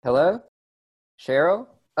Hello? Cheryl?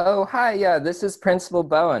 Oh, hi. Yeah, this is Principal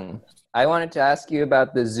Bowen. I wanted to ask you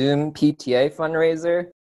about the Zoom PTA fundraiser.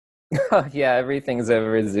 Oh, yeah, everything's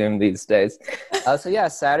over Zoom these days. So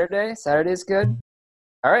Saturday's good.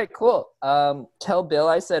 All right, cool. Tell Bill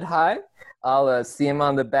I said hi. I'll see him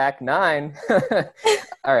on the back nine.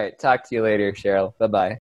 All right, talk to you later, Cheryl.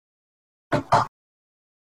 Bye-bye.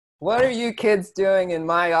 What are you kids doing in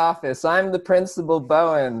my office? I'm the Principal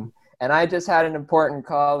Bowen. And I just had an important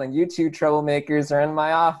call, and you two troublemakers are in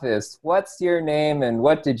my office. What's your name, and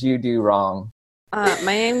what did you do wrong? My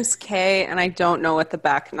name's Kay, and I don't know what the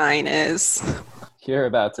back nine is. You're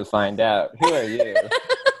about to find out. Who are you?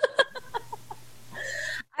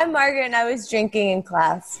 I'm Margaret, and I was drinking in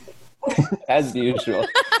class. As usual.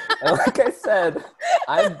 And like I said,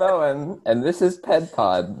 I'm Bowen, and this is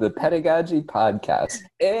PEDPOD, the Pedagogy Podcast.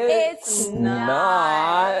 It's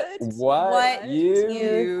not what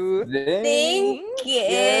you think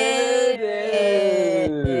it is.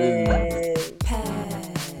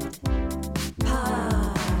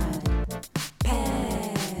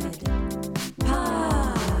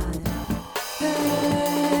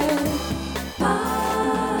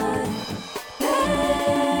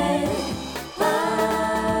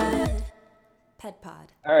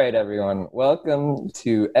 All right, everyone. Welcome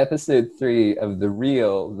to episode 3 of the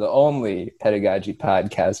only pedagogy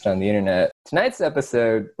podcast on the internet. Tonight's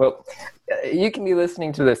episode, well, you can be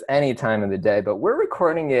listening to this any time of the day, but we're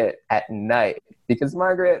recording it at night because,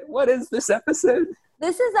 Margaret, what is this episode?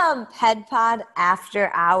 This is PEDPOD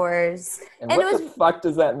After Hours. And what the fuck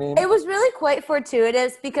does that mean? It was really quite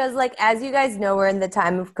fortuitous because, as you guys know, we're in the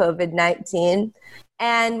time of COVID-19,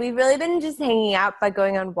 and we've really been just hanging out by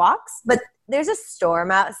going on walks, but there's a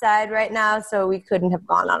storm outside right now, so we couldn't have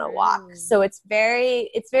gone on a walk. So it's very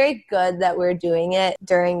good that we're doing it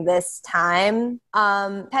during this time.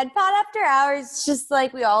 PEDPOD After Hours, just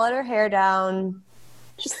we all let our hair down,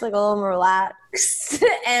 just a little more relaxed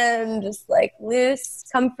and just loose,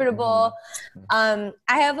 comfortable. I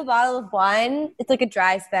have a bottle of wine. It's like a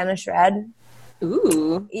dry Spanish red.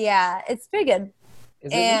 Ooh. Yeah, it's pretty good.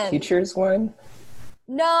 Is it teacher's wine?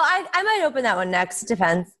 No, I might open that one next.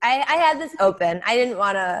 Depends. I had this open. I didn't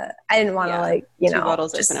want to two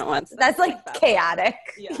bottles open at once. That's chaotic.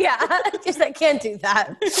 Yeah. Just I can't do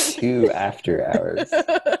that. 2 after hours.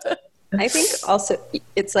 I think also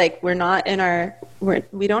it's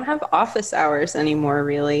we don't have office hours anymore,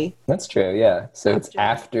 really. That's true. Yeah. So it's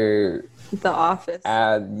after the office.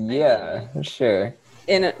 Yeah, sure.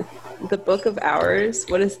 In the book of hours,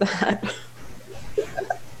 what is that?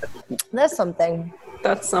 That's something.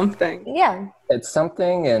 That's something. Yeah. It's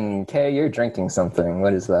something, and Kay, you're drinking something.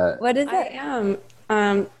 What is that? What is it? I am.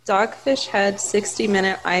 Dogfish Head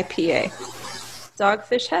 60-minute IPA.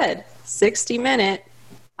 Dogfish Head 60-minute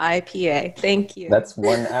IPA. Thank you. That's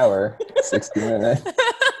 1 hour, 60 minutes.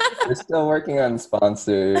 We're still working on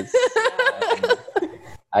sponsors.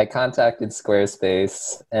 I contacted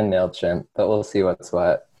Squarespace and MailChimp, but we'll see what's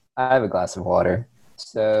what. I have a glass of water.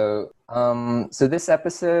 So this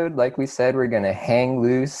episode, like we said, we're going to hang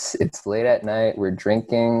loose. It's late at night. We're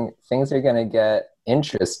drinking. Things are going to get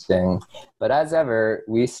interesting. But as ever,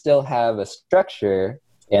 we still have a structure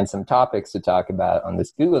and some topics to talk about on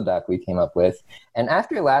this Google Doc we came up with. And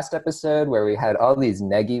after last episode where we had all these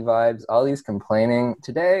neggy vibes, all these complaining,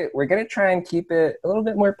 today we're going to try and keep it a little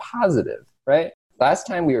bit more positive, right? Last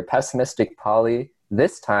time we were pessimistic Polly.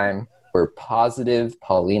 This time we're positive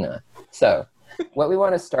Paulina. So what we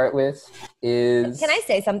want to start with is... Can I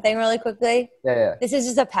say something really quickly? Yeah. This is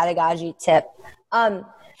just a pedagogy tip.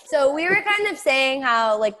 So we were kind of saying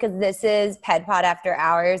how, because this is PEDPOD After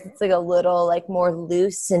Hours, it's a little, more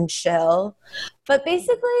loose and chill. But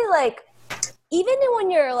basically, even when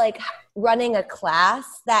you're, running a class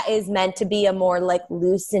that is meant to be a more,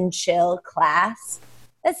 loose and chill class,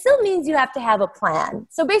 that still means you have to have a plan.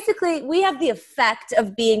 So basically, we have the effect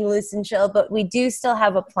of being loose and chill, but we do still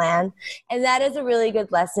have a plan. And that is a really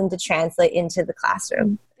good lesson to translate into the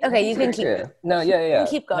classroom. Okay, you can keep it. No, yeah. You can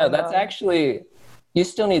keep going. No, that's actually... You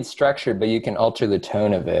still need structure, but you can alter the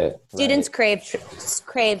tone of it. Students crave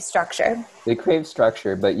structure. They crave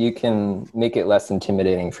structure, but you can make it less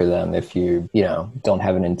intimidating for them if you don't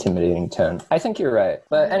have an intimidating tone. I think you're right.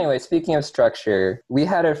 But anyway, speaking of structure, we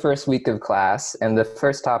had our first week of class, and the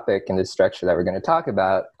first topic in this structure that we're going to talk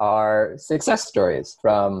about are success stories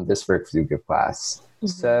from this first week of class. Mm-hmm.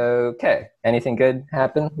 So, okay, anything good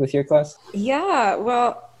happen with your class? Yeah,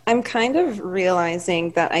 well... I'm kind of realizing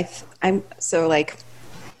that I'm so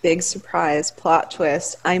big surprise, plot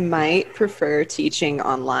twist, I might prefer teaching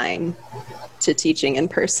online to teaching in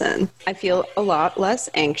person. I feel a lot less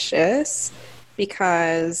anxious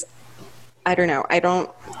because I don't know. I don't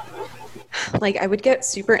like, I would get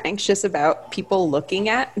super anxious about people looking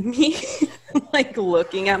at me, like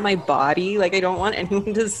looking at my body. Like, I don't want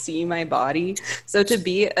anyone to see my body. So to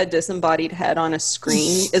be a disembodied head on a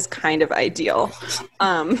screen is kind of ideal.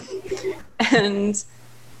 And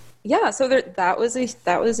yeah, so that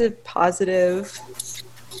was a positive,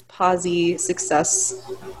 posy success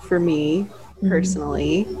for me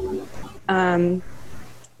personally.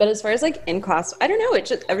 But as far as like in class, I don't know.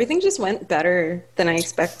 Everything just went better than I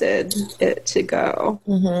expected it to go.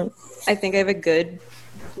 I think I have a good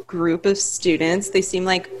group of students. They seem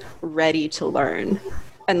like ready to learn,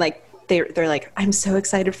 and like they're like, I'm so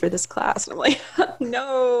excited for this class. And I'm like,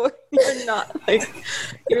 no, you're not. Like,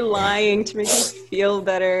 you're lying to make me feel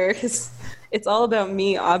better. 'Cause it's all about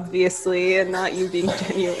me, obviously, and not you being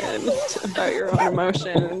genuine about your own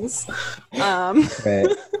emotions. Right.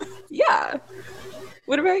 Yeah.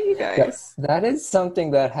 What about you guys? That is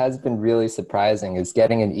something that has been really surprising, is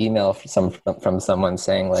getting an email from someone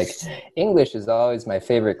saying like, English is always my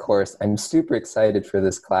favorite course. I'm super excited for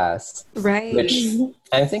this class. Right. Which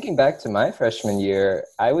I'm thinking back to my freshman year,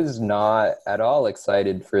 I was not at all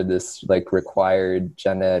excited for this like required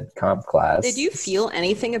gen ed comp class. Did you feel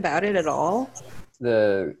anything about it at all?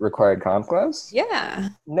 The required comp class? Yeah.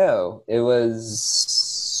 No, it was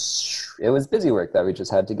busy work that we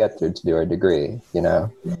just had to get through to do our degree, you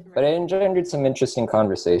know? But it engendered some interesting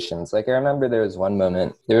conversations. Like, I remember there was one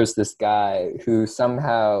moment, there was this guy who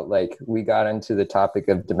somehow, like, we got into the topic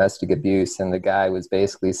of domestic abuse, and the guy was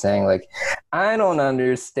basically saying, like, I don't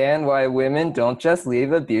understand why women don't just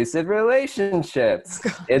leave abusive relationships.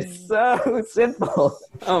 It's so simple.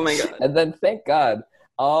 Oh my God. And then, thank God,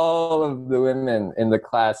 all of the women in the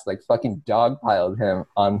class like fucking dogpiled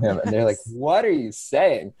on him, and they're like, what are you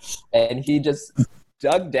saying? And he just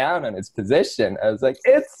dug down on his position. I was like,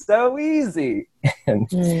 it's so easy. And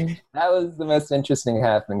that was the most interesting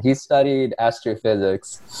happening. He studied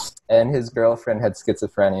astrophysics, and his girlfriend had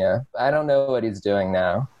schizophrenia. I don't know what he's doing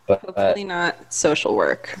now, but hopefully not social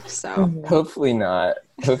work. So hopefully not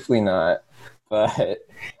but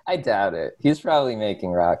I doubt it. He's probably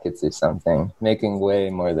making rockets or something, making way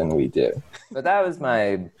more than we do. But that was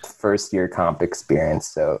my first year comp experience.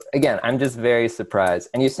 So again, I'm just very surprised.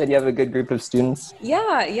 And you said you have a good group of students?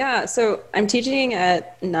 Yeah. So I'm teaching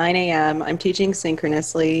at 9 a.m. I'm teaching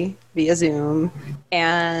synchronously via Zoom.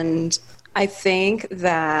 And I think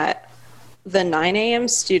that the 9 a.m.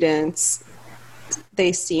 students,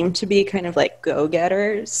 they seem to be kind of like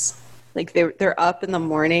go-getters. Like they're up in the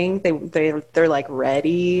morning. They're like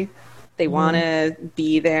ready. They want to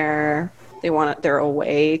be there. They're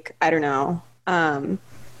awake. I don't know.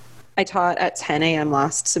 I taught at 10 a.m.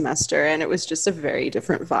 last semester, and it was just a very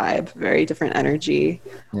different vibe, very different energy.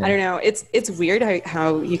 Yeah. I don't know. It's weird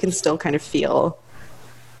how you can still kind of feel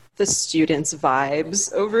the students'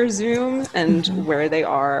 vibes over Zoom and where they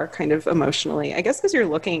are kind of emotionally. I guess because you're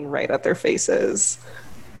looking right at their faces.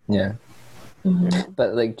 Yeah.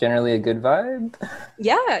 But like generally a good vibe?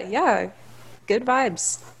 Yeah. Good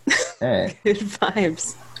vibes. All right. Good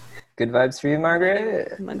vibes. Good vibes for you,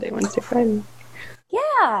 Margaret? Monday, Wednesday, Friday.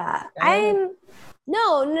 Yeah.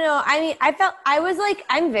 No. I mean,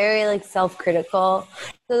 I'm very like self-critical.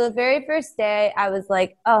 So the very first day I was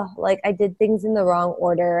like, oh, like I did things in the wrong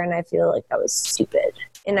order, and I feel like I was stupid.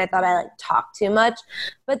 And I thought I like talked too much.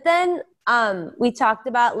 But then we talked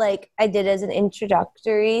about like I did as an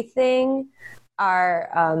introductory thing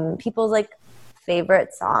our people's like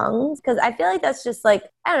favorite songs, because I feel like that's just like,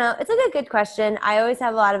 I don't know, it's like a good question. I always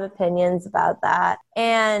have a lot of opinions about that,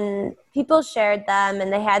 and people shared them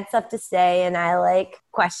and they had stuff to say, and I like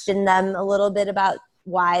questioned them a little bit about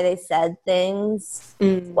why they said things.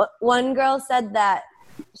 One girl said that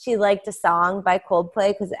she liked a song by Coldplay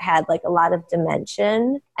because it had like a lot of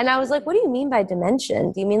dimension. And I was like, what do you mean by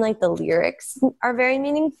dimension? Do you mean like the lyrics are very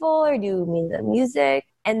meaningful, or do you mean the music?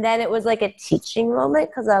 And then it was like a teaching moment,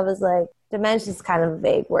 because I was like, dimension is kind of a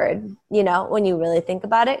vague word, you know, when you really think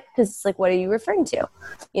about it, because it's like, what are you referring to,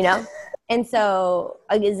 you know? And so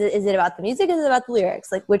is it about the music? Is it about the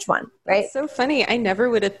lyrics? Like, which one, right? That's so funny. I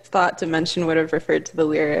never would have thought dimension would have referred to the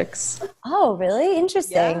lyrics. Oh, really?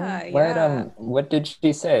 Interesting. Yeah. What did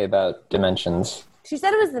she say about dimensions? She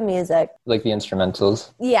said it was the music. Like the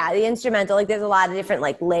instrumentals? Yeah, the instrumental. Like there's a lot of different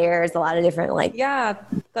like layers, a lot of different like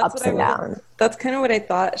ups and downs. That's kind of what I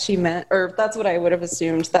thought she meant, or that's what I would have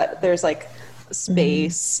assumed, that there's like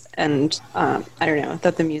space and I don't know,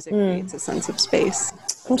 that the music creates a sense of space.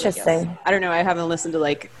 Interesting. I don't know. I haven't listened to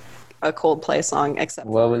like a Coldplay song except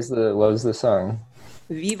what was the song?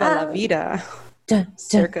 Viva la Vida.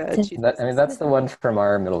 circa. That's the one from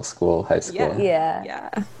our middle school, high school. Yeah.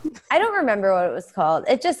 I don't remember what it was called.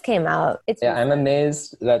 It just came out. I'm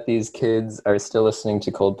amazed that these kids are still listening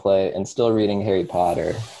to Coldplay and still reading Harry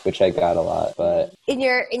Potter, which I got a lot. But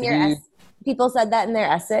people said that in their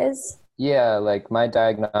essays. Yeah, like my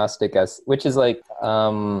diagnostic which is like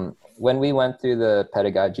when we went through the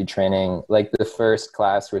pedagogy training, like the first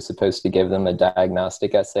class, we're supposed to give them a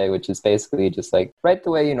diagnostic essay, which is basically just like write the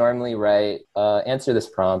way you normally write, answer this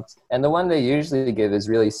prompt. And the one they usually give is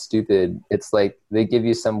really stupid. It's like they give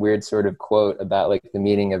you some weird sort of quote about like the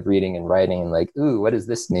meaning of reading and writing, and like, ooh, what does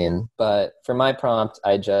this mean? But for my prompt,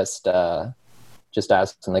 I just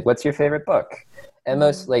asked them like, what's your favorite book? And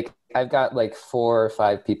most like I've got like 4 or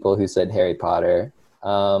 5 people who said Harry Potter.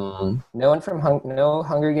 No one from no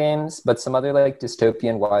Hunger Games, but some other like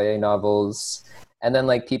dystopian YA novels. And then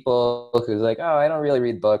like people who's like, oh, I don't really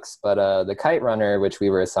read books, but The Kite Runner, which we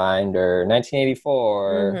were assigned, or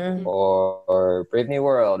 1984, or Brave New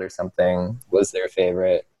World or something was their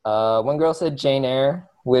favorite. One girl said Jane Eyre,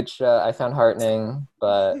 which I found heartening,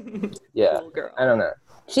 but yeah, cool girl. I don't know.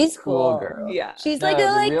 She's cool. Girl. Yeah, she's like a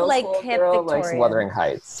like cool hip girl Victorian. Likes Wuthering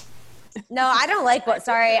Heights. No, I don't like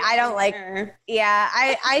I don't like. Yeah,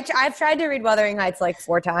 I've tried to read Wuthering Heights like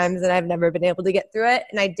 4 times, and I've never been able to get through it.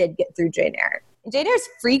 And I did get through Jane Eyre. Jane Eyre's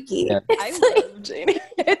freaky. Yeah. I love Jane Eyre.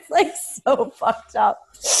 It's like so fucked up.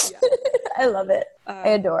 Yeah. I love it. I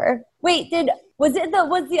adore. Wait, was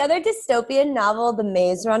the other dystopian novel The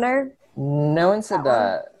Maze Runner? No one said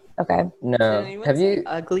that. Okay. No. Have you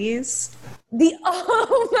Uglies?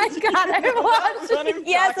 Oh my god, I watched it.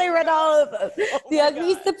 Yes, I read all of them. The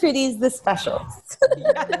Uglies, the Pretties, the Specials.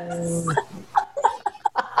 Yes.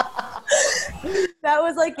 That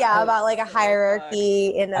was like about like a hierarchy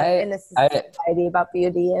in a society about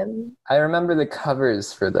beauty. And I remember the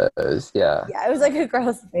covers for those. Yeah, it was like a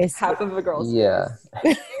girl's face, half of a girl's face.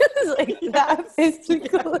 It was like that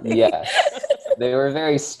basically. Yeah, they were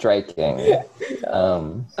very striking. It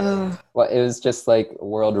was just like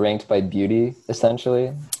world ranked by beauty,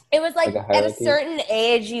 essentially. It was like at a certain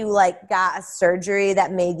age, you like got a surgery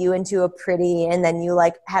that made you into a pretty, and then you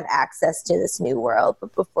like had access to this new world.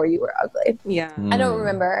 But before you were ugly. Yeah, I don't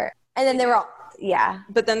remember. And then they were all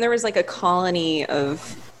But then there was like a colony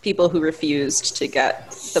of people who refused to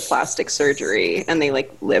get the plastic surgery, and they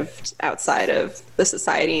like lived outside of the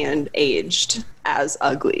society and aged as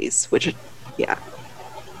uglies. Which,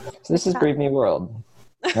 So this is Brave New World,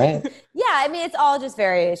 right? Yeah, I mean it's all just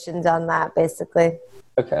variations on that, basically.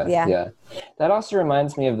 Okay. Yeah. That also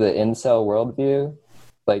reminds me of the incel worldview.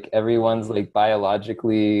 Like everyone's like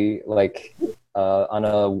biologically like on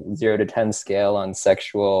a 0 to 10 scale on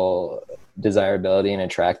sexual desirability and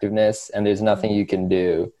attractiveness, and there's nothing you can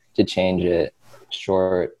do to change it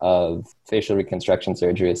short of facial reconstruction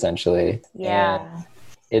surgery, essentially. Yeah. And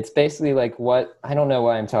it's basically like I don't know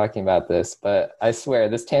why I'm talking about this, but I swear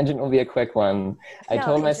this tangent will be a quick one. I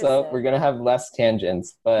told myself we're going to have less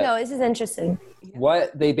tangents, but no, this is interesting.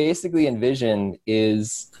 What they basically envision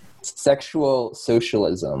is sexual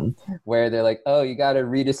socialism, where they're like, oh, you got to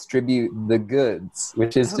redistribute the goods,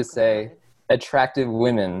 which is to say attractive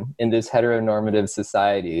women in this heteronormative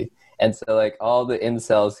society. And so like all the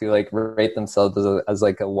incels who like rate themselves as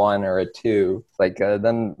like a 1 or a 2, like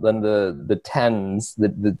then the 10s,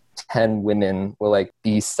 the 10 women will like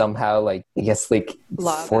be somehow like, I guess like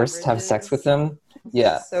forced to have sex with them.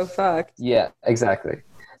 Yeah. So fucked. Yeah, exactly.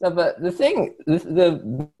 No, but the thing,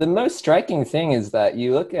 the most striking thing is that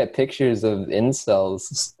you look at pictures of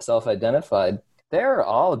incels self-identified, they're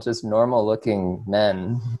all just normal looking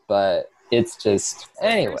men, but it's just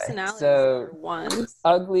anyway. So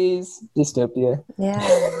uglies, dystopia. Yeah.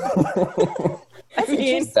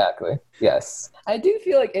 Exactly. Yes. I do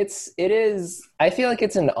feel like I feel like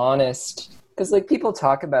it's an honest, because like people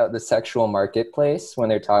talk about the sexual marketplace when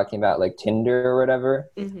they're talking about like Tinder or whatever.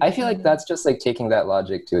 Mm-hmm. I feel like that's just like taking that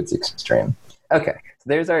logic to its extreme. Okay, so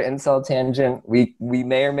there's our incel tangent. We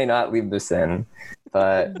may or may not leave this in,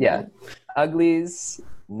 but yeah, uglies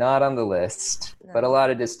not on the list, but a lot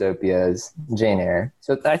of dystopias. Jane Eyre.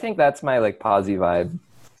 So I think that's my like posy vibe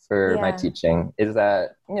for my teaching, is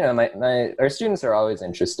that our students are always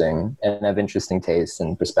interesting and have interesting tastes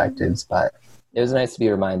and perspectives, but it was nice to be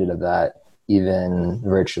reminded of that, even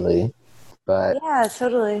virtually. But yeah,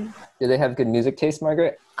 totally. Do they have good music taste,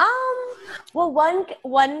 Margaret? Well,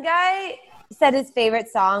 one guy said his favorite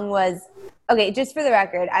song was, okay, just for the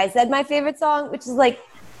record, I said my favorite song, which is like,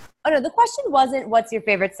 oh no, the question wasn't what's your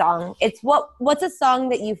favorite song. It's what's a song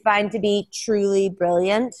that you find to be truly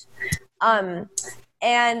brilliant.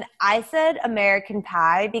 And I said American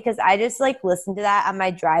Pie because I just like listened to that on my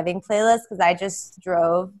driving playlist because I just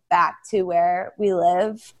drove back to where we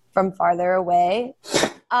live from farther away.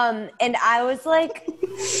 And I was like,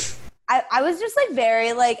 I was just like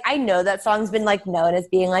very like, I know that song's been like known as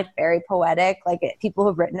being like very poetic, like people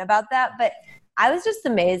have written about that, but I was just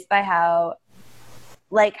amazed by how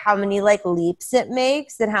many like leaps it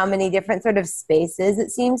makes and how many different sort of spaces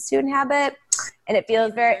it seems to inhabit. And it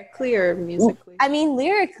feels very clear musically. I mean,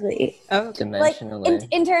 lyrically. Oh, dimensionally. Like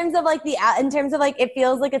in terms of like it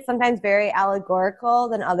feels like it's sometimes very allegorical,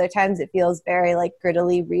 then other times it feels very like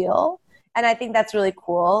grittily real. And I think that's really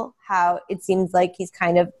cool how it seems like he's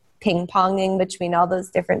kind of ping-ponging between all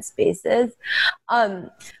those different spaces.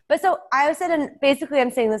 But so I said, and basically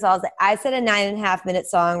I'm saying this all, I said a 9.5 minute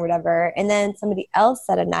song or whatever, and then somebody else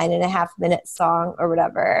said a 9.5 minute song or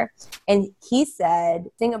whatever. And he said,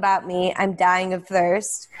 Sing About Me, I'm Dying of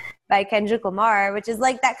Thirst by Kendrick Lamar, which is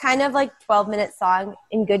like that kind of like 12-minute song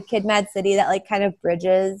in Good Kid, Mad City that like kind of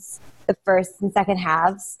bridges the first and second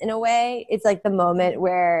halves in a way. It's like the moment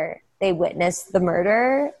where they witness the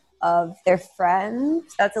murder of their friend.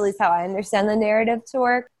 That's at least how I understand the narrative to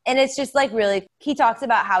work. And it's just like really, he talks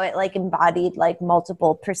about how it like embodied like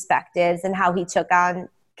multiple perspectives and how he took on,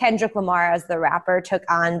 Kendrick Lamar as the rapper took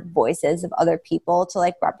on voices of other people to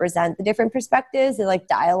like represent the different perspectives and like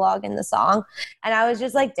dialogue in the song. And I was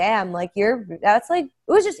just like, damn, like that's like, it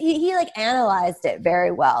was just, he like analyzed it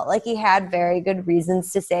very well. Like he had very good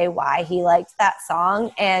reasons to say why he liked that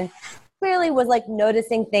song and clearly was like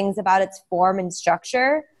noticing things about its form and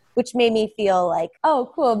structure, which made me feel like,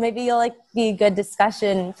 oh, cool. Maybe you'll like be a good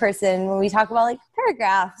discussion person when we talk about like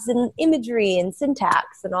paragraphs and imagery and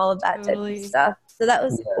syntax and all of that type of stuff. So that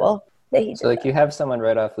was cool that he did. So like you have someone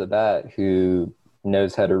right off the bat who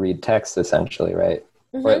knows how to read text essentially, right?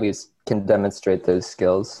 Mm-hmm. Or at least can demonstrate those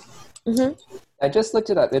skills. Mm-hmm. I just looked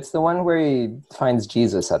it up. It's the one where he finds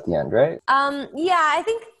Jesus at the end, right? Yeah, I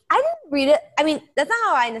think I didn't read it. I mean, that's not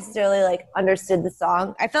how I necessarily like understood the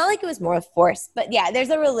song. I felt like it was more forced, but yeah, there's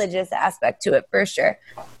a religious aspect to it for sure.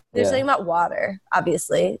 There's something about water,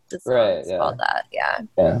 obviously. The song is called that. Yeah.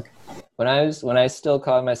 Yeah. When I still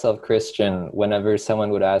called myself Christian, whenever someone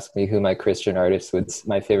would ask me who my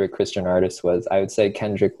favorite Christian artist was, I would say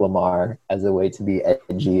Kendrick Lamar as a way to be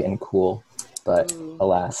edgy and cool. But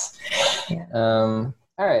alas. Yeah. All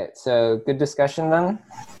right. So good discussion then,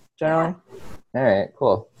 generally. Yeah. All right,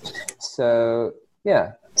 cool. So,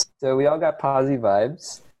 so we all got positive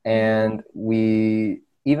vibes, and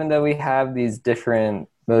even though we have these different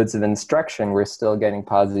modes of instruction, we're still getting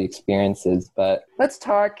positive experiences. But let's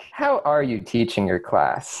talk, how are you teaching your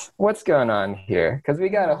class? What's going on here? Because we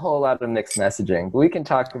got a whole lot of mixed messaging, but we can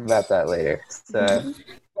talk about that later. So,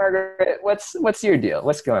 Margaret, what's your deal?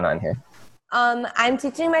 What's going on here? I'm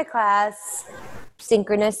teaching my class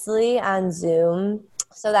synchronously on Zoom.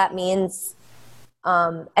 So that means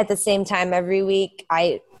at the same time every week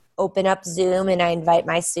I open up Zoom and I invite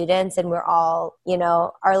my students, and we're all,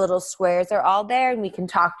 our little squares are all there and we can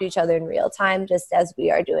talk to each other in real time just as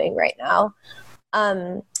we are doing right now.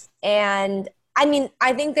 And I mean,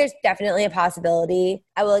 I think there's definitely a possibility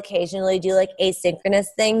I will occasionally do like asynchronous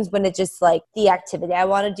things when it's just like the activity I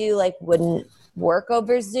want to do like wouldn't work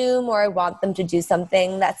over Zoom, or I want them to do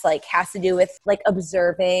something that's like has to do with like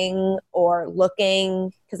observing or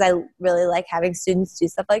looking, because I really like having students do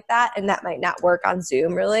stuff like that, and that might not work on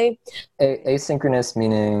Zoom really. Asynchronous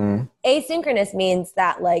meaning? Asynchronous means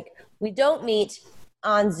that like we don't meet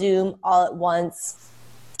on Zoom all at once.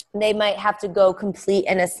 They might have to go complete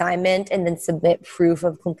an assignment and then submit proof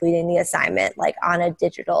of completing the assignment like on a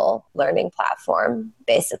digital learning platform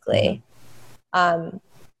basically. Mm-hmm.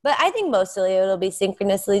 But I think mostly it'll be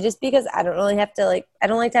synchronously, just because I don't like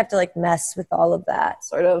to have to mess with all of that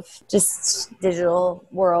sort of just digital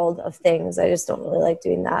world of things. I just don't really like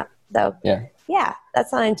doing that though. Yeah, that's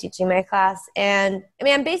how I'm teaching my class. And I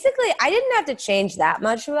mean, I didn't have to change that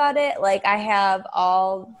much about it. Like I have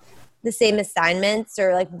all the same assignments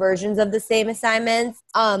or like versions of the same assignments,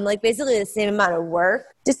 like basically the same amount of work,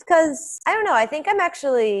 just because I don't know. I think I'm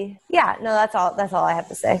actually, that's all I have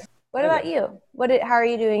to say. What about you? How are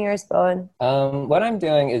you doing yours, Bowen? What I'm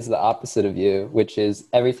doing is the opposite of you, which is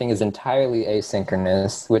everything is entirely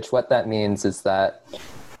asynchronous, what that means is that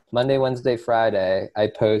Monday, Wednesday, Friday, I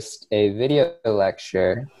post a video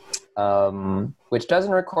lecture, which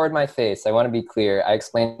doesn't record my face. I want to be clear. I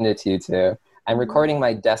explained it to you too. I'm recording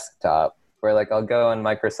my desktop, where I'll go on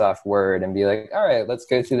Microsoft Word and be like, all right, let's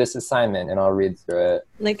go through this assignment, and I'll read through it.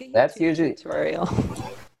 Like that's usually tutorial.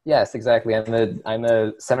 Yes, exactly. I'm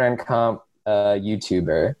a seminar and comp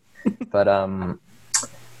YouTuber, but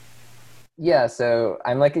Yeah, so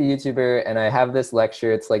I'm like a YouTuber and I have this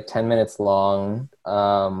lecture. It's like 10 minutes long.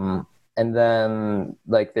 And then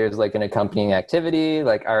like there's like an accompanying activity,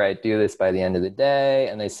 like, all right, do this by the end of the day,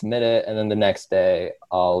 and they submit it. And then the next day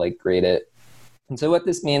I'll like grade it. And so what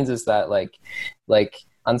this means is that like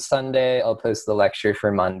on Sunday, I'll post the lecture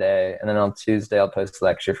for Monday, and then on Tuesday, I'll post the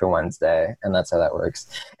lecture for Wednesday. And that's how that works.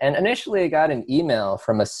 And initially I got an email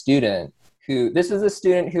from a student this was a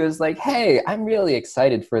student who was like, hey, I'm really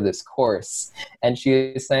excited for this course. And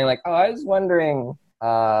she was saying like, oh, I was wondering,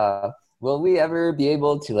 will we ever be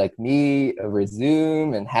able to like meet over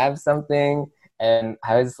Zoom and have something? And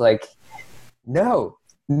I was like, no,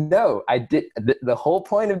 I did. The whole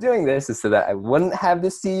point of doing this is so that I wouldn't have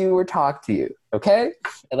to see you or talk to you. Okay.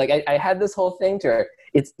 And like, I had this whole thing to her.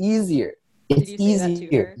 It's easier. It's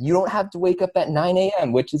easier. You don't have to wake up at 9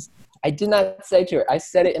 a.m., which is, I did not say to her. I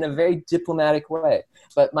said it in a very diplomatic way.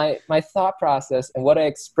 But my thought process and what I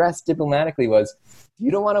expressed diplomatically was, you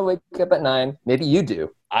don't want to wake up at 9. Maybe you do.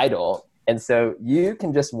 I don't. And so you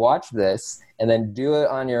can just watch this and then do it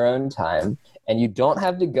on your own time. And you don't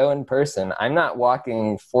have to go in person. I'm not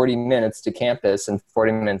walking 40 minutes to campus and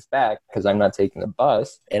 40 minutes back because I'm not taking the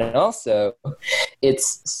bus. And also,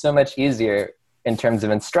 it's so much easier in terms of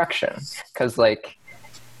instruction. Because like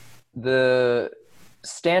the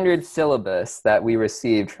standard syllabus that we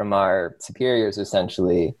received from our superiors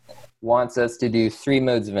essentially wants us to do 3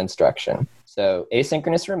 modes of instruction. So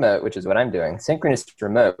asynchronous remote, which is what I'm doing, synchronous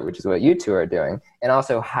remote, which is what you two are doing, and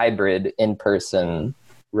also hybrid in-person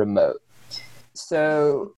remote.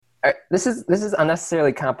 So this is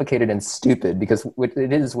unnecessarily complicated and stupid because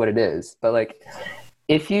it is what it is. But like,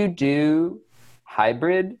 if you do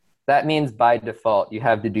hybrid, that means by default you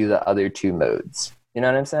have to do the other 2 modes. You know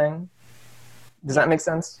what I'm saying? Does that make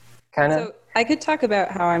sense? Kind of. So I could talk about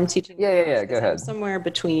how I'm teaching. Yeah. Go ahead. I'm somewhere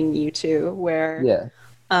between you two, where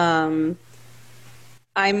I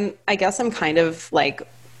guess I'm kind of like,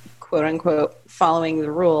 quote unquote, following the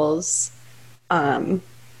rules. In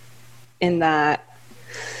that,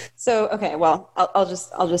 so okay, well, I'll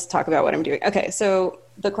just talk about what I'm doing. Okay, so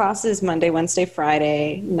the class is Monday, Wednesday,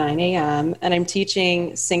 Friday, 9 a.m., and I'm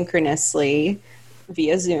teaching synchronously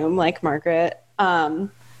via Zoom, like Margaret.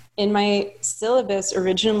 In my syllabus,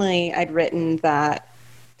 originally, I'd written that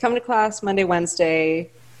come to class Monday,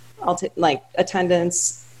 Wednesday, like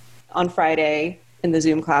attendance on Friday in the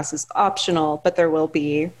Zoom class is optional, but there will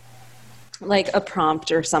be like a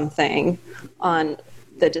prompt or something on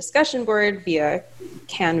the discussion board via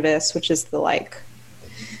Canvas, which is the like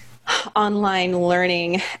online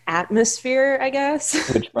learning atmosphere, I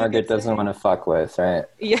guess. Which Margaret doesn't want to fuck with, right?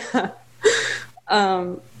 Yeah.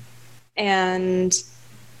 And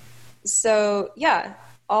so, yeah,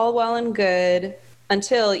 all well and good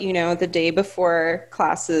until, the day before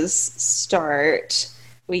classes start,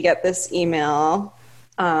 we get this email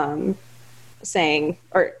saying,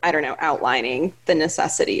 or I don't know, outlining the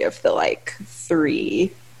necessity of the like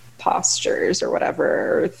 3 postures or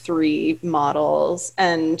whatever, or 3 models.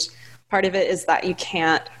 And part of it is that you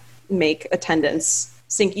can't make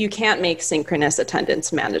you can't make synchronous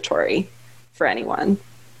attendance mandatory for anyone,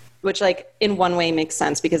 which like in one way makes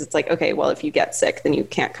sense because it's like, okay, well, if you get sick, then you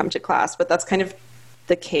can't come to class, but that's kind of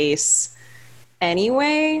the case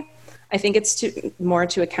anyway. I think it's more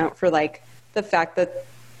to account for like the fact that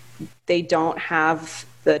they don't have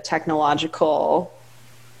the technological,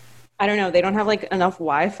 I don't know, they don't have like enough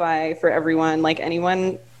Wi-Fi for everyone. Like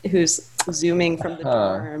anyone who's Zooming from the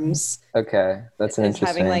dorms. Okay, that's an interesting.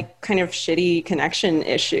 Having like kind of shitty connection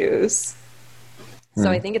issues. So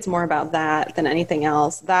I think it's more about that than anything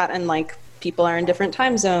else. That and like people are in different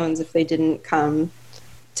time zones if they didn't come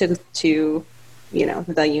to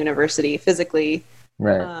the university physically.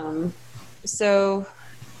 Right. So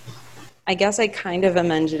I guess I kind of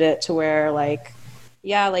amended it to where like,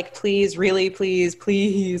 yeah, like please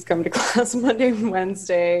come to class Monday and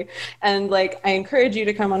Wednesday. And like, I encourage you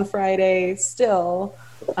to come on Friday still.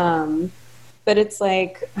 But it's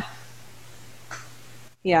like,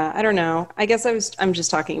 yeah, I don't know. I guess I'm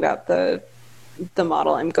just talking about the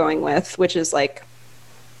model I'm going with, which is like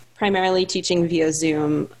primarily teaching via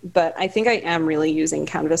Zoom, but I think I am really using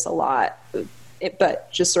Canvas a lot,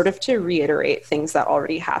 but just sort of to reiterate things that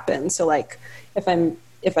already happen. So like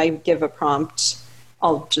if I give a prompt,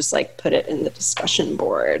 I'll just like put it in the discussion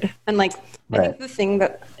board. And like, right. I think the thing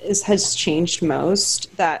that has changed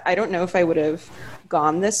most, that I don't know if I would have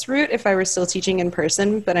gone this route if I were still teaching in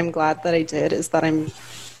person, but I'm glad that I did, is that I'm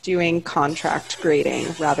doing contract grading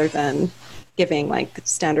rather than giving like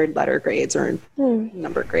standard letter grades or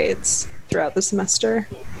number grades throughout the semester.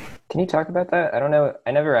 Can you talk about that? I don't know.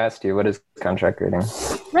 I never asked you. What is contract grading?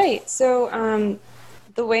 Right. So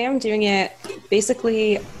the way I'm doing it,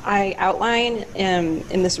 basically, I outline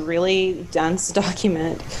in this really dense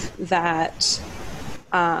document that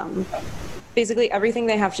basically everything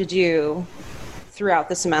they have to do throughout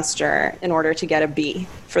the semester in order to get a B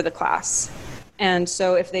for the class. And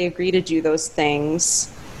so if they agree to do those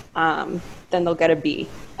things, then they'll get a B.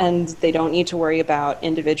 And they don't need to worry about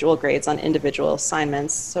individual grades on individual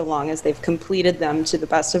assignments so long as they've completed them to the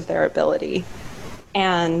best of their ability.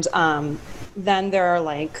 And then there are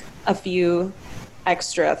like a few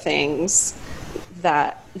extra things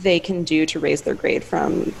that they can do to raise their grade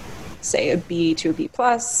from, say, a B to a B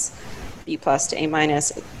plus, B plus to A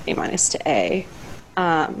minus, A minus to A.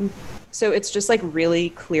 So it's just like really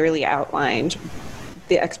clearly outlined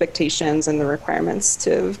the expectations and the requirements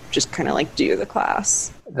to just kind of like do the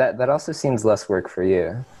class. That also seems less work for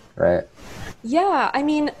you, right? Yeah, I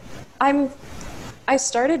mean, I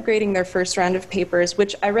started grading their first round of papers,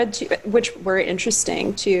 which I read which were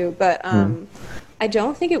interesting too, but I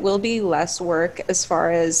don't think it will be less work as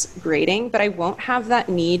far as grading, but I won't have that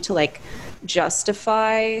need to like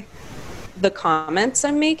justify the comments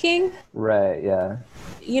I'm making. Right, yeah.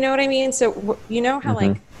 You know what I mean? So you know how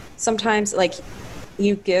like sometimes like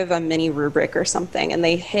you give a mini rubric or something and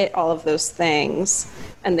they hit all of those things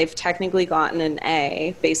and they've technically gotten an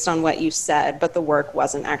A based on what you said, but the work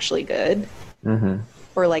wasn't actually good.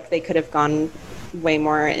 Or like they could have gone way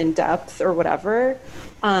more in depth or whatever.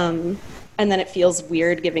 And then it feels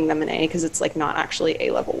weird giving them an A because it's like not actually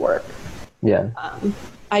A-level work. Yeah.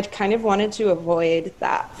 I kind of wanted to avoid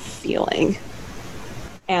that feeling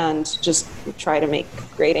and just try to make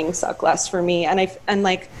grading suck less for me. And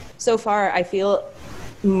like so far I feel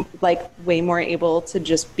like way more able to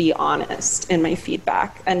just be honest in my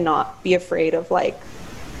feedback and not be afraid of like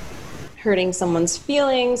hurting someone's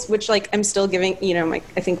feelings, which like I'm still giving, you know, I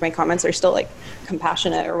think my comments are still like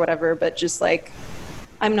compassionate or whatever, but just like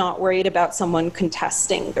I'm not worried about someone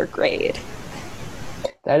contesting their grade.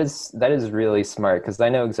 That is really smart because I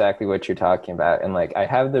know exactly what you're talking about. And like I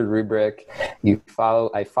have the rubric,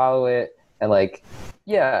 I follow it, and like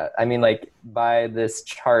yeah, I mean like by this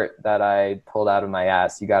chart that I pulled out of my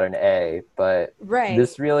ass, you got an A, but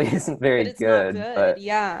this really isn't very good. But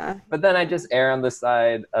yeah. But then I just err on the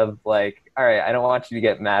side of like, all right, I don't want you to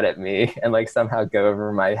get mad at me and like somehow go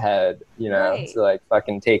over my head, you know, to like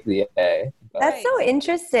fucking take the A. But that's so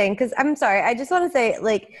interesting because I'm sorry, I just want to say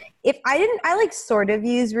like if I like sort of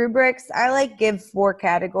use rubrics. I like give 4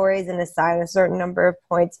 categories and assign a certain number of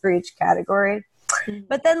points for each category.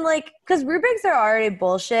 But then like because rubrics are already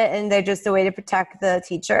bullshit and they're just a way to protect the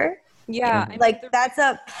teacher. Yeah, like that's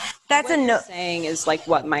a no saying is like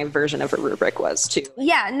what my version of a rubric was too.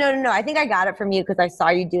 Yeah, no. I think I got it from you because I saw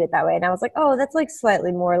you do it that way, and I was like, oh, that's like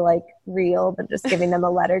slightly more like real than just giving them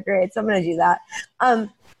a letter grade. So I'm gonna do that.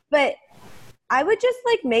 But I would just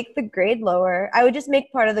like make the grade lower. I would just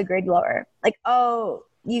make part of the grade lower. Like, oh,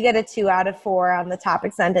 you get a 2 out of 4 on the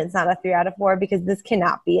topic sentence, not a 3 out of 4 because this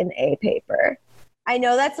cannot be an A paper. I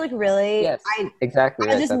know that's like really exactly.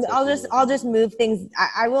 I'll just move things.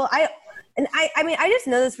 I mean I just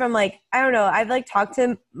know this from like I don't know. I've like talked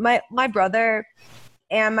to my brother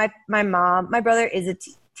and my mom. My brother is a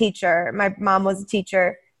teacher. My mom was a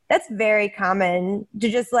teacher. That's very common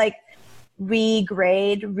to just like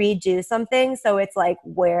redo something so it's like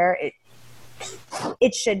where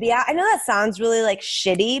it should be at. I know that sounds really like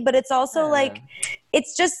shitty, but it's also like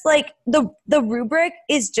it's just like the rubric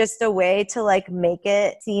is just a way to like make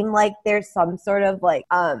it seem like there's some sort of like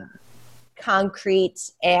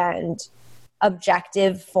concrete and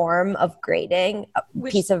objective form of grading a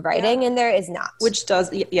piece of writing, and there is not. Which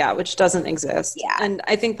doesn't exist. Yeah. And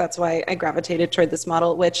I think that's why I gravitated toward this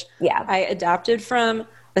model, which I adapted from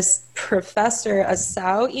a professor,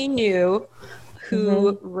 Asao Inu,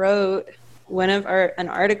 who wrote an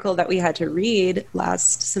article that we had to read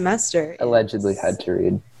last semester. Allegedly had to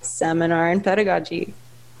read. Seminar in Pedagogy.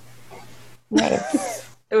 Nice.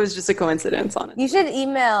 It was just a coincidence, honestly. You should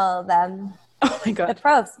email them. Oh my God. The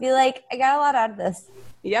profs. Be like, I got a lot out of this.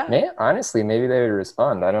 Yeah. Honestly, maybe they would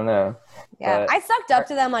respond. I don't know. Yeah. I sucked up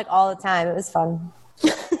to them like all the time. It was fun.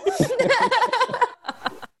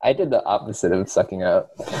 I did the opposite of sucking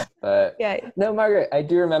up. But no, Margaret, I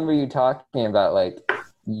do remember you talking about like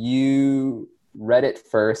you read it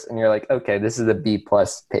first and you're like, okay, this is a B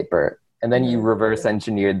plus paper. And then you reverse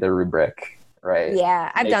engineered the rubric, right?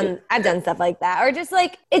 Yeah, I've done stuff like that. Or just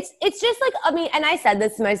like it's just like, I mean, and I said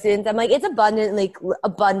this to my students, I'm like, it's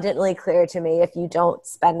abundantly clear to me if you don't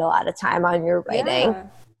spend a lot of time on your writing. Yeah.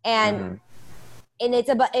 And it's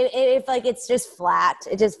if like it's just flat,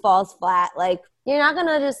 it just falls flat, like you're not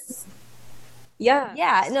gonna just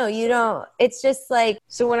Yeah, no, you don't. It's just like,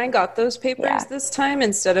 So when I got those papers this time,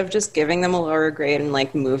 instead of just giving them a lower grade and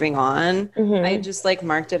like moving on, I just like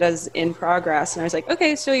marked it as in progress, and I was like,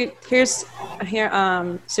 okay, so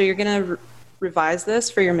so you're gonna revise this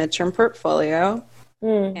for your midterm portfolio,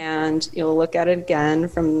 and you'll look at it again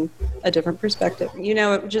from a different perspective. You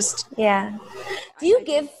know, it just Do you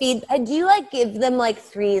give feedback? Do you like give them like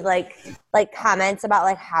 3 like comments about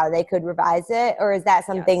like how they could revise it, or is that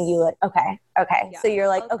something you like? Okay, so you're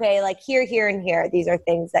like, okay, like here, and here. These are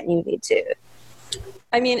things that you need to.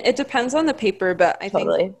 I mean, it depends on the paper, but I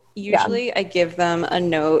think usually I give them a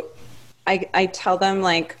note. I tell them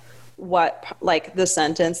like what like the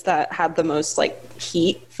sentence that had the most like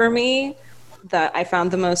heat for me, that I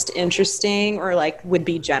found the most interesting, or like would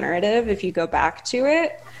be generative if you go back to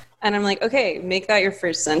it. And I'm like, okay, make that your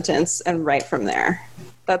first sentence and write from there.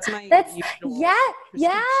 That's what I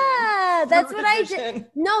did.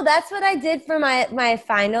 No, that's what I did for my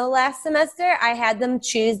final last semester. I had them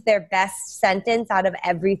choose their best sentence out of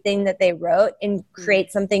everything that they wrote and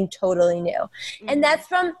create something totally new. And I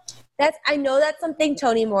know that's something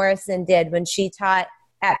Toni Morrison did when she taught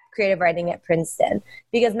at creative writing at Princeton,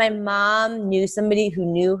 because my mom knew somebody who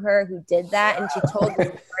knew her who did that, and she told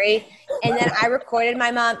the story. And then I recorded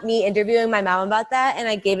me interviewing my mom about that, and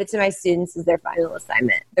I gave it to my students as their final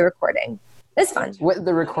assignment, the recording. It's fun. What,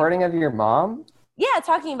 the recording of your mom? Yeah,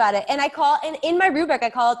 talking about it. And and in my rubric,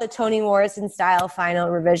 I call it the Toni Morrison style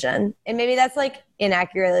final revision. And maybe that's like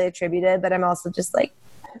inaccurately attributed, but I'm also just like,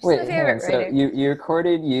 wait, hang on. So you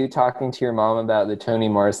recorded you talking to your mom about the Toni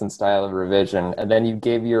Morrison style of revision, and then you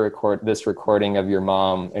gave this recording of your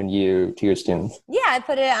mom and you to your students. Yeah, I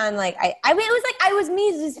put it on like it was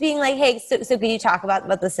me just being like, hey, so could you talk about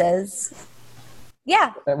what this is?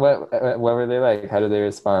 Yeah. What were they like? How did they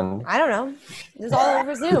respond? I don't know. It was all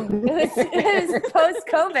over Zoom. It was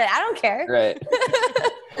post-COVID. I don't care. Right.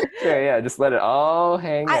 Sure, yeah. Just let it all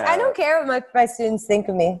hang out. I don't care what my students think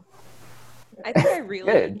of me. I think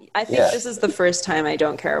this is the first time I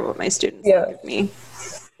don't care what my students think of me.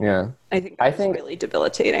 Yeah. I think it's really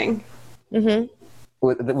debilitating. Mm-hmm.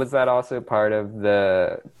 Was that also part of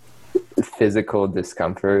the physical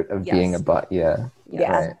discomfort of being a butt? Yeah.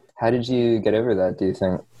 Right. How did you get over that, do you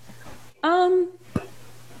think? I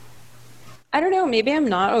don't know. Maybe I'm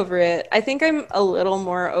not over it. I think I'm a little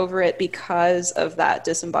more over it because of that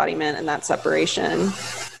disembodiment and that separation.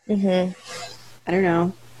 Mm-hmm. I don't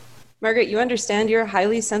know. Margaret, you understand you're a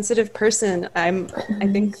highly sensitive person. I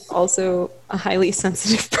think, also a highly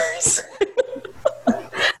sensitive person.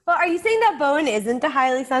 Well, are you saying that Bowen isn't a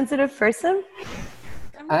highly sensitive person?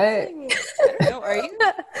 I don't know. Are you?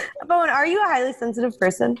 Bowen, are you a highly sensitive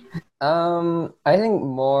person? I think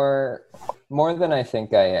more than I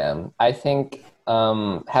think I am. I think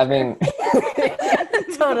having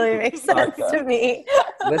totally makes sense to me.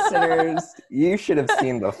 Listeners, you should have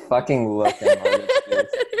seen the fucking look in Margaret's face.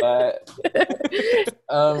 But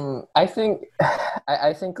I think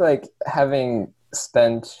like having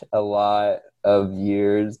spent a lot of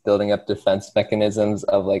years building up defense mechanisms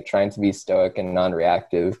of like trying to be stoic and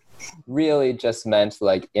non-reactive really just meant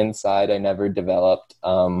like inside I never developed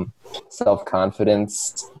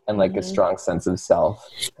self-confidence and like a strong sense of self.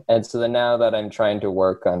 And so then now that I'm trying to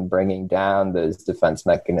work on bringing down those defense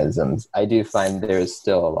mechanisms, I do find there's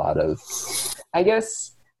still a lot of, I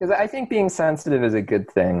guess, because I think being sensitive is a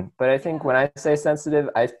good thing. But I think when I say sensitive,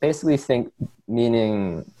 I basically think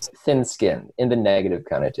meaning thin skin in the negative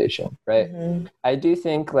connotation, right? Mm-hmm. I do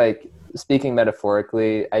think, like, speaking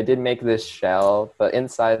metaphorically, I did make this shell, but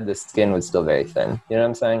inside the skin was still very thin. You know what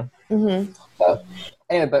I'm saying? Mm-hmm. So,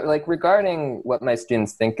 anyway, but like regarding what my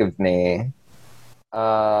students think of me,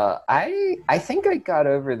 I think I got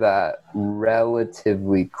over that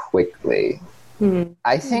relatively quickly. Mm-hmm.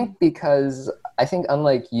 I think because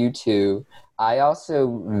unlike you two, I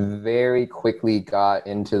also very quickly got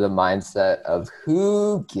into the mindset of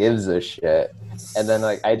who gives a shit. And then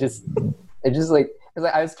like, because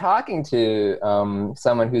I was talking to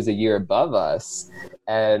someone who's a year above us,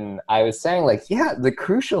 and I was saying like, yeah, the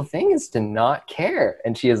crucial thing is to not care.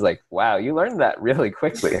 And she is like, wow, you learned that really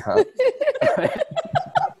quickly, huh?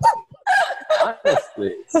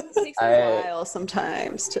 Honestly. It takes a while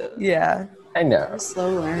sometimes to... Yeah. I know. I'm a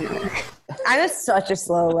slow learner. I'm such a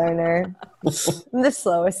slow learner. I'm the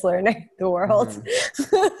slowest learner in the world.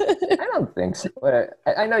 I don't think so.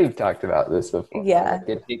 I know you've talked about this before. Yeah. Like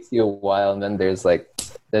it takes you a while, and then there's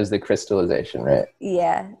the crystallization, right?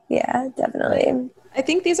 Yeah, definitely. I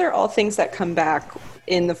think these are all things that come back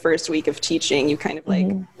in the first week of teaching. You kind of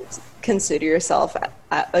like consider yourself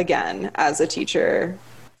again as a teacher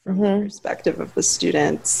from the perspective of the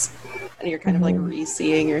students. and you're kind of like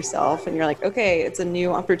re-seeing yourself, and you're like, okay, it's a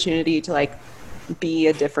new opportunity to like be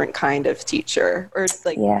a different kind of teacher, or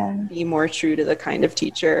like be more true to the kind of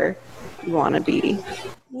teacher you want to be.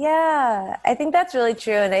 Yeah, I think that's really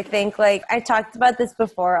true. And I think like I talked about this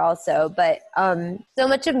before also, but so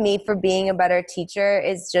much of me for being a better teacher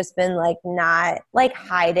is just been like not like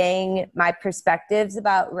hiding my perspectives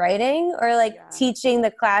about writing or like teaching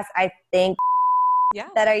the class I think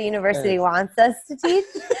that our university wants us to teach.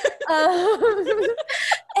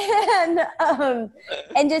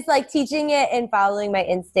 And just like teaching it and following my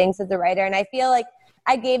instincts as a writer. And I feel like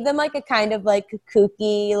I gave them like a kind of like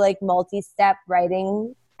kooky, like multi-step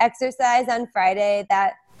writing exercise on Friday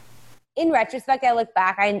that in retrospect, I look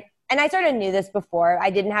back, and I sort of knew this before. I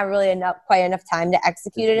didn't have really quite enough time to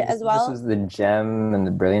execute it as well. This was the gem and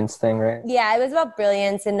the brilliance thing, right? Yeah, it was about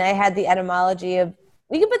brilliance, and I had the etymology of,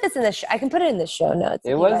 we can put this in I can put it in the show notes.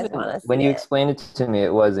 It was, when you explained it to me,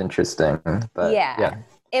 it was interesting, but yeah.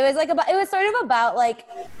 It was like it was sort of about like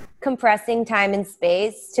compressing time and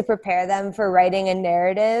space to prepare them for writing a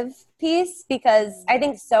narrative piece, because I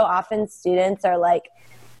think so often students are like,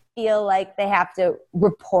 feel like they have to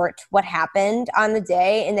report what happened on the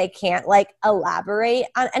day and they can't like elaborate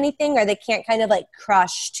on anything, or they can't kind of like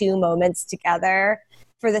crush two moments together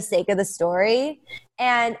for the sake of the story.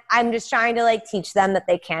 And I'm just trying to like teach them that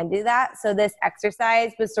they can do that. So this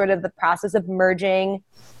exercise was sort of the process of merging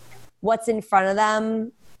what's in front of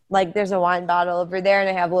them. Like there's a wine bottle over there and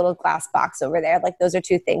I have a little glass box over there. Like those are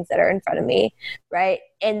two things that are in front of me, right?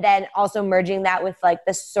 And then also merging that with like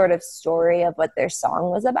the sort of story of what their song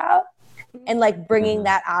was about, and like bringing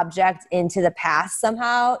that object into the past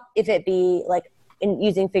somehow, if it be like in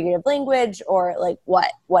using figurative language or like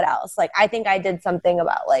what else. Like I think I did something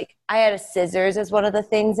about like I had a scissors as one of the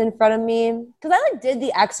things in front of me, because I like did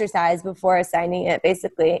the exercise before assigning it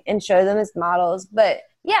basically and showed them as models. But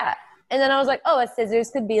yeah. And then I was like, oh, a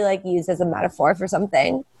scissors could be like used as a metaphor for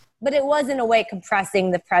something. But it was in a way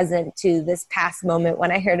compressing the present to this past moment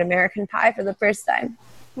when I heard American Pie for the first time.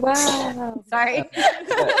 Wow. Sorry.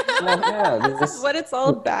 This is what it's all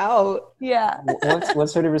about. Yeah. What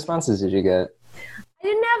sort of responses did you get?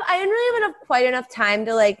 I didn't really have quite enough time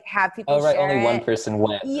to like have people share only it. One person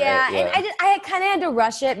went. Yeah, right? And I kind of had to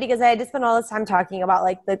rush it because I had to spend all this time talking about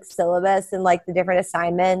like the syllabus and like the different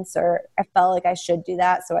assignments, or I felt like I should do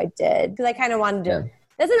that, so I did, because I kind of wanted to. Yeah.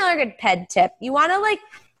 That's another good PED tip. You want to like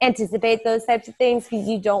anticipate those types of things, because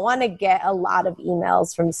you don't want to get a lot of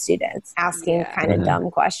emails from students asking kind of dumb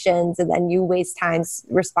questions, and then you waste time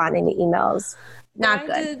responding to emails. Not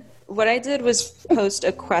good. What I did was post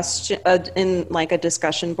a question in like a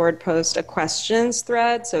discussion board post, a questions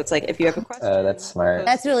thread. So it's like, if you have a question. That's smart.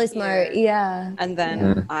 That's really smart. Yeah. And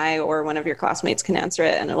then I or one of your classmates can answer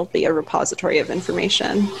it, and it'll be a repository of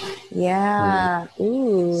information. Yeah.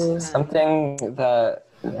 Ooh. Something that,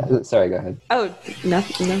 sorry, go ahead. Oh, no,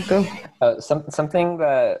 go. Something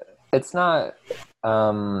that it's not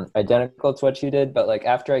identical to what you did, but like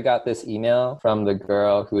after I got this email from the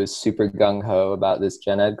girl who was super gung-ho about this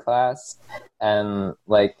gen ed class, and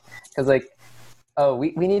like, because like, oh,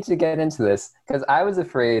 we need to get into this, because I was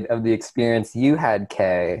afraid of the experience you had,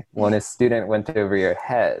 Kay, when a student went over your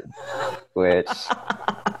head, which...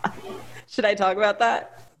 Should I talk about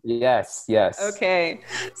that? Yes. Okay.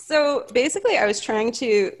 So basically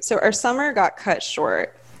so our summer got cut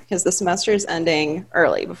short because the semester is ending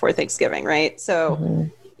early before Thanksgiving, right? So,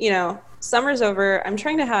 summer's over. I'm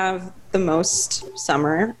trying to have the most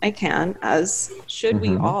summer I can, as should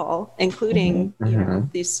we all, including,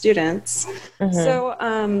 these students. So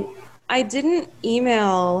I didn't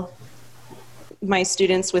email my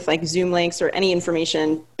students with like Zoom links or any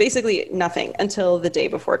information, basically nothing, until the day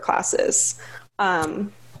before classes,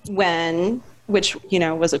 which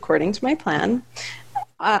was according to my plan.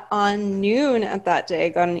 On noon at that day, I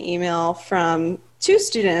got an email from two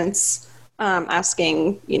students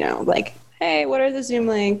asking, like, hey, what are the Zoom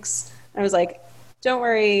links? I was like, don't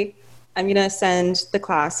worry, I'm going to send the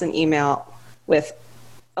class an email with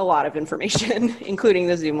a lot of information, including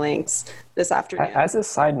the Zoom links this afternoon. As a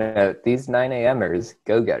side note, these 9 a.m.ers,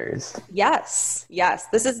 go-getters. Yes.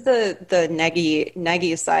 This is the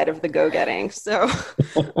neggy side of the go-getting. So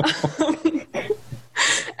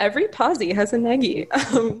every posse has a neggy.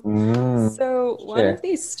 So one of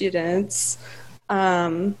these students,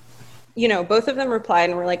 both of them replied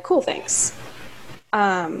and were like, cool, thanks.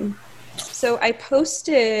 So I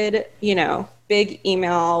posted, big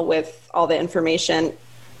email with all the information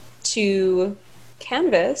to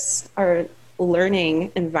Canvas, our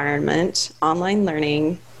learning environment, online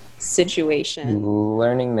learning situation.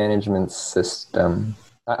 Learning management system.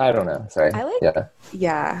 I don't know. Sorry.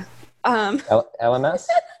 LMS?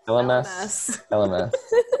 LMS. LMS.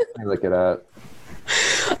 Let me look it up.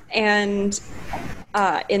 And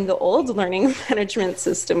in the old learning management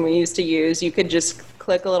system we used to use, you could just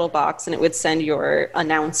click a little box and it would send your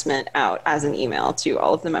announcement out as an email to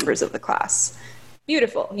all of the members of the class.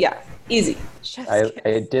 Beautiful. Yeah. Easy.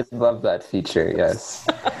 I did love that feature, yes.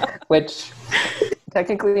 Which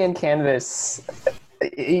technically in Canvas,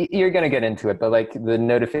 you're going to get into it, but like the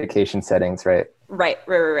notification settings, right?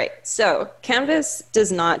 Right. So Canvas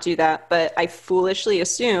does not do that, but I foolishly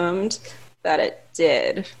assumed that it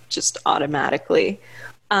did just automatically.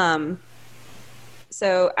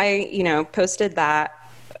 So I, posted that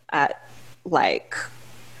at like,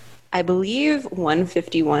 I believe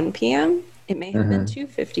 1:51 p.m. It may have been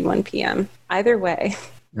 2:51 p.m. Either way,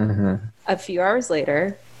 a few hours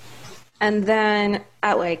later. And then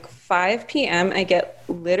at like 5 p.m., I get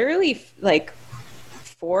literally like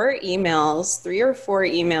 3 or 4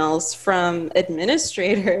 emails from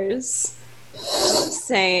administrators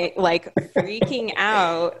saying, like, freaking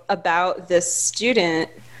out about this student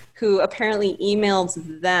who apparently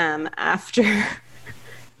emailed them after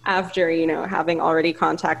having already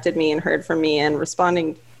contacted me and heard from me and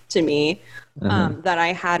responding to me, that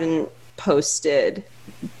I hadn't posted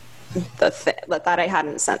that I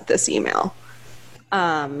hadn't sent this email.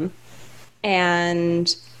 And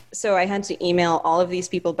so I had to email all of these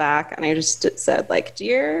people back, and I just said, like,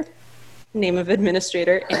 dear name of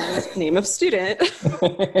administrator and name of student.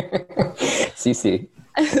 CC.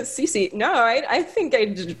 CC. No, I think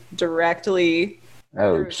I directly.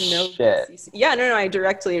 Oh, shit. CC. Yeah, no, I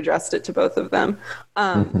directly addressed it to both of them.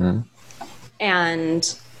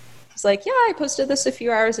 And it's like, yeah, I posted this a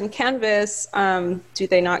few hours in Canvas. Do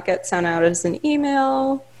they not get sent out as an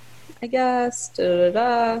email? I guess.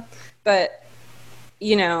 But,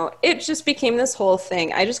 it just became this whole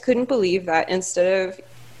thing. I just couldn't believe that instead of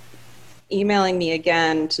emailing me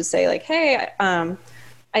again to say, like, hey,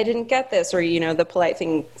 I didn't get this, or, the polite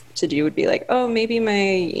thing to do would be like, oh, maybe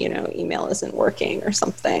my, email isn't working or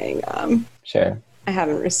something. Sure. I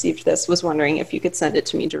haven't received this. Was wondering if you could send it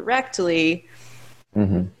to me directly.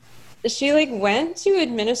 She like went to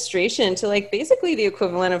administration, to like basically the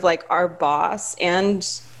equivalent of like our boss and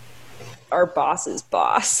our boss's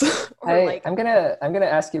boss. I'm gonna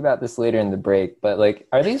ask you about this later in the break, but like,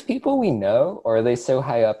 are these people we know, or are they so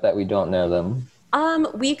high up that we don't know them?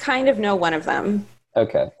 We kind of know one of them.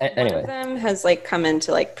 Okay. Anyway, one of them has like come in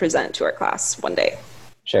to like present to our class one day.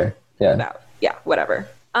 Sure. Yeah. Whatever.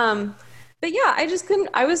 But yeah, I just couldn't.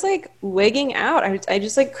 I was like wigging out. I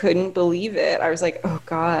just like couldn't believe it. I was like, oh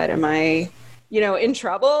God, am I, in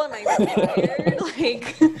trouble? Am I fired?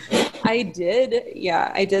 Like, I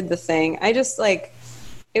did the thing. I just like,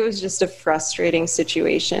 it was just a frustrating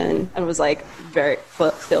situation and was like very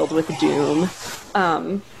filled with doom.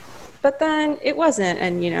 But then it wasn't,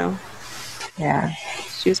 and yeah,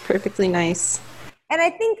 she was perfectly nice. And I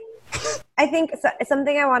think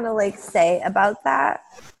something I want to like say about that,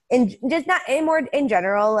 and just not any more in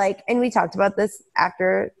general, like, and we talked about this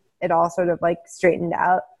after it all sort of like straightened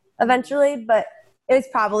out eventually, but it was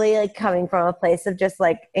probably like coming from a place of just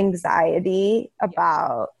like anxiety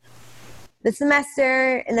about the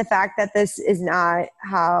semester and the fact that this is not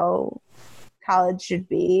how college should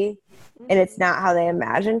be, and it's not how they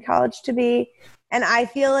imagine college to be. And I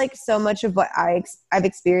feel like so much of what I've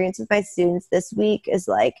experienced with my students this week is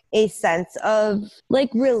like a sense of like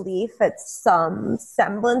relief at some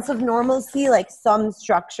semblance of normalcy, like some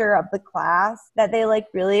structure of the class that they like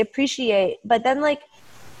really appreciate. But then like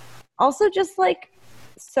also just like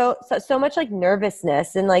so much like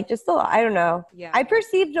nervousness and like just a lot, I don't know. Yeah. I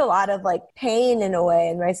perceived a lot of like pain in a way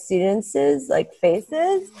in my students' like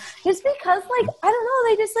faces, just because like, I don't know,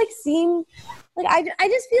 they just like seem like, I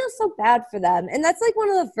just feel so bad for them. And that's like one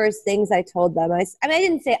of the first things I told them. I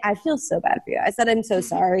didn't say, I feel so bad for you. I said, I'm so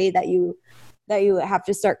sorry that you have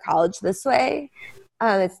to start college this way.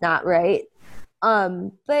 It's not right.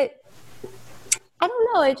 But I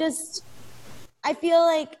don't know. I feel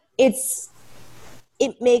like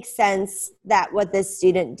it makes sense that what this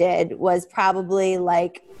student did was probably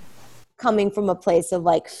like coming from a place of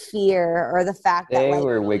like fear, or the fact that they like,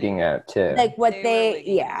 were wigging out too. Like what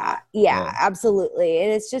yeah, absolutely.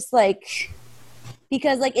 And it's just like,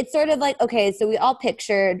 because like, it's sort of like, okay, so we all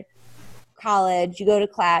pictured college, you go to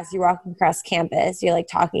class, you're walking across campus, you're like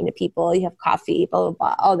talking to people, you have coffee, blah, blah,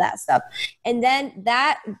 blah, all that stuff. And then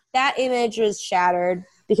that image was shattered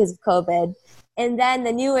because of COVID. And then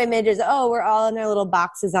the new image is, oh, we're all in our little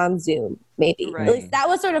boxes on Zoom, maybe. Right. At least that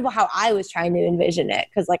was sort of how I was trying to envision it,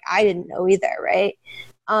 because like I didn't know either, right?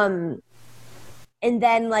 And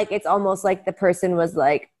then like it's almost like the person was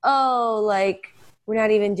like, oh, like we're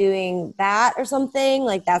not even doing that or something.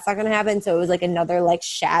 Like, that's not going to happen. So it was like another like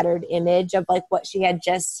shattered image of like what she had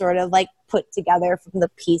just sort of like put together from the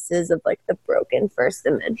pieces of like the broken first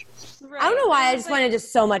image. Right. I don't know why I just went into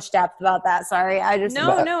so much depth about that. Sorry. I just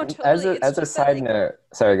no, totally. As a side note,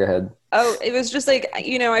 sorry, go ahead. Oh, it was just like,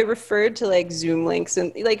 you know, I referred to like Zoom links,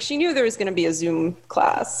 and like she knew there was going to be a Zoom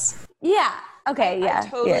class. Yeah. Okay. Yeah.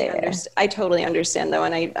 I totally understand though,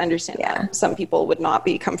 and I understand that some people would not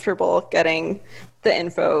be comfortable getting the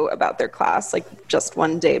info about their class like just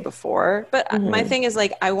one day before. But my thing is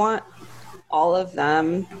like, I want all of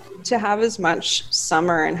them to have as much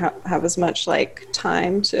summer and have as much like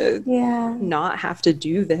time to not have to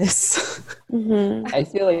do this. I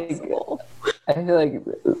feel like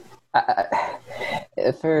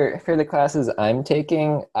for the classes I'm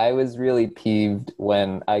taking, I was really peeved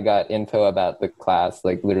when I got info about the class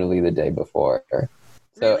like literally the day before.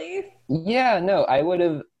 So, really? Yeah, no,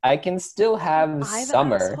 I can still have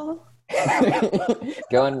summer. Go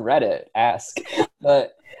on Reddit, ask.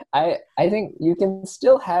 But I think you can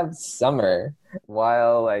still have summer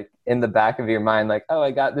while like in the back of your mind, like, oh,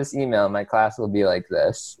 I got this email, my class will be like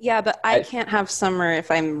this. Yeah, but I can't have summer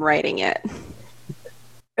if I'm writing it.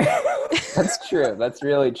 That's true. That's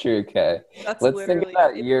really true, Kay. Let's think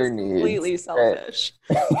about your needs. Completely selfish.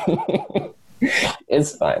 Right.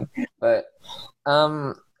 It's fine. But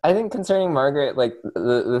I think concerning Margaret, like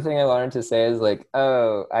the thing I wanted to say is like,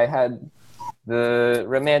 oh, I had the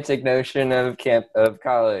romantic notion of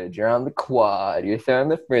college. You're on the quad. You're throwing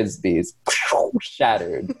the frisbees.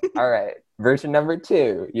 Shattered. All right. Version number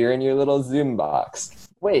 2. You're in your little Zoom box.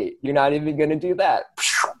 Wait, you're not even going to do that.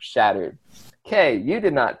 Shattered. Okay, you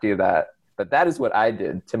did not do that. But that is what I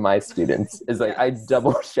did to my students. Is like I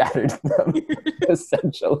double shattered them,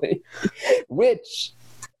 essentially. Which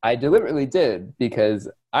I deliberately did because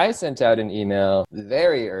I sent out an email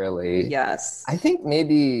very early. Yes. I think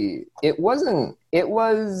maybe it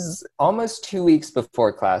was almost 2 weeks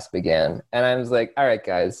before class began. And I was like, all right,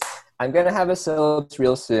 guys, I'm going to have a syllabus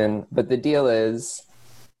real soon. But the deal is,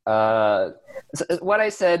 what I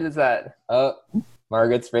said is that,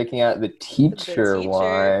 Margaret's breaking out the teacher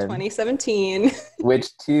wine. 2017.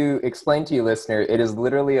 Which, to explain to you, listener, it is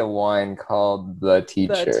literally a wine called the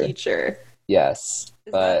Teacher. The Teacher. Yes.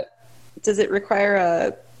 Does it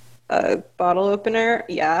require a bottle opener?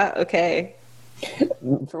 Yeah, okay.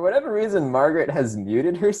 For whatever reason, Margaret has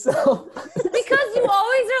muted herself. Because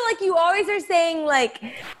you always are saying like,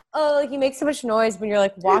 oh, like you make so much noise when you're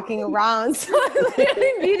like walking around. So I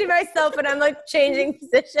literally muted myself and I'm like changing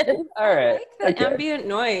positions. All right. I like the ambient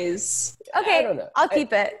noise. Okay, I don't know. I'll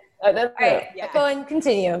keep it. All right, go and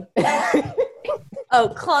continue. Oh,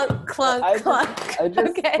 clunk, clunk, clunk.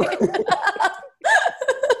 Okay.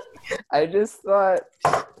 I just thought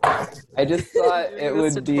it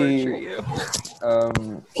would be.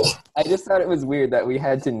 I just thought it was weird that we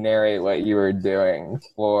had to narrate what you were doing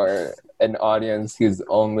for an audience who's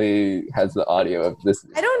only has the audio of this.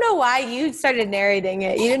 I don't know why you started narrating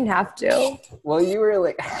it. You didn't have to. Well, you were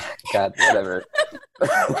like, God, whatever. We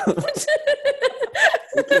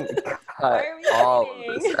can cut all of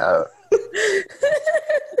this out.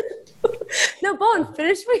 No, Bone,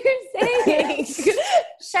 finish what you're saying.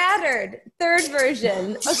 Shattered. Third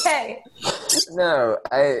version. Okay. No,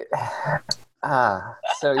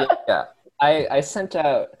 so yeah. I sent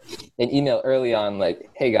out an email early on like,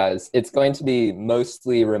 hey guys, it's going to be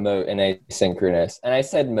mostly remote and asynchronous. And I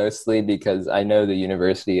said mostly because I know the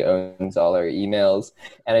university owns all our emails.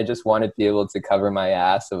 And I just wanted to be able to cover my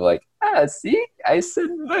ass of like, see, I said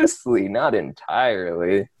mostly, not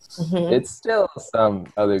entirely. Mm-hmm. It's still some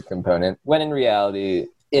other component, when in reality,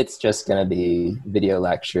 it's just going to be video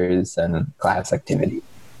lectures and class activity.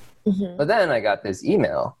 Mm-hmm. But then I got this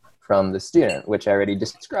email from the student, which I already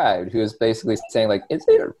described, who was basically saying like, is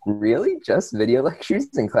it really just video lectures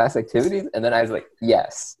and class activities? And then I was like,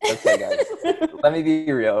 yes. Okay, guys, let me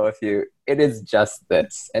be real with you. It is just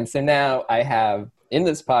this. And so now I have in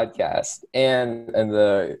this podcast and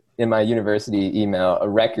in my university email, a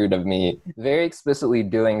record of me very explicitly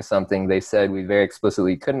doing something they said we very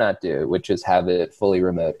explicitly could not do, which is have it fully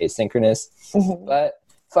remote asynchronous. Mm-hmm. But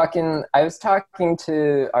I was talking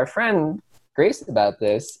to our friend Grace about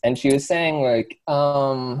this, and she was saying like,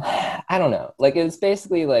 I don't know, like it's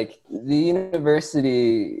basically like the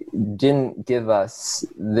university didn't give us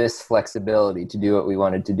this flexibility to do what we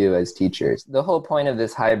wanted to do as teachers. The whole point of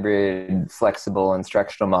this hybrid flexible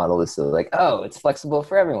instructional model is so like, oh, it's flexible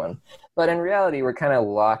for everyone. But in reality, we're kind of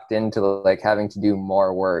locked into like having to do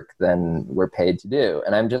more work than we're paid to do.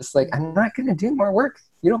 And I'm just like, I'm not going to do more work.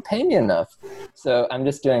 You don't pay me enough. So I'm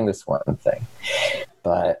just doing this one thing.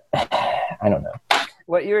 But I don't know.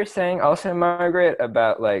 what you were saying also, Margaret,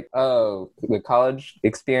 about like, oh, the college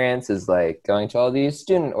experience is like going to all these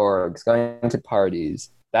student orgs, going to parties.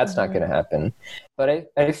 That's not going to happen.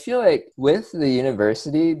 But I feel like with the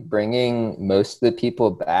university bringing most of the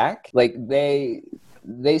people back, like they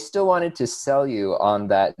still wanted to sell you on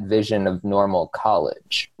that vision of normal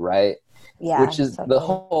college, right? Yeah, which is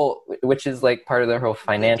totally. which is like part of their whole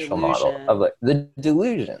financial model of like the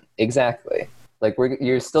delusion. Exactly. Like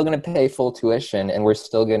you're still going to pay full tuition and we're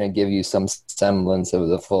still going to give you some semblance of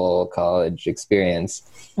the full college experience.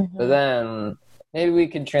 But then maybe we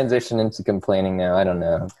could transition into complaining now. I don't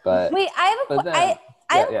know. But wait, I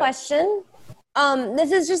have a question.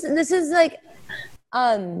 This is like,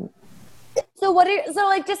 so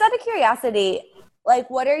like just out of curiosity, like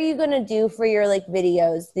what are you gonna do for your like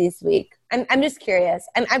videos this week? I'm just curious.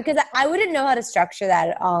 I'm because I wouldn't know how to structure that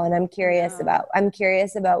at all, and I'm curious about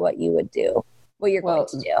what you would do, what you're going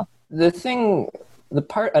to do.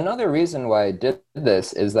 Another reason why I did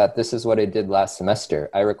this is that this is what I did last semester.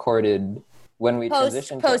 I recorded when we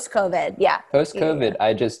transitioned post-COVID, Post-COVID,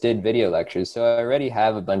 I just did video lectures, so I already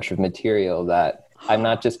have a bunch of material that I'm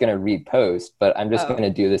not just going to repost, but I'm just going to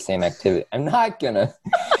do the same activity. I'm not going to,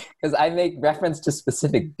 because I make reference to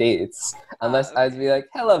specific dates, unless I'd be like,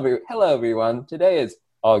 hello everyone, today is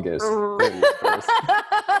August 31st.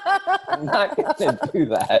 I'm not going to do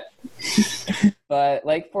that. But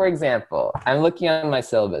like, for example, I'm looking on my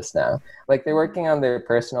syllabus now. Like they're working on their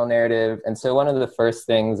personal narrative. And so one of the first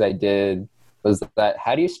things I did was that,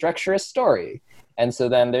 how do you structure a story? And so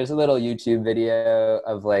then there's a little YouTube video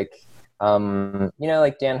of like,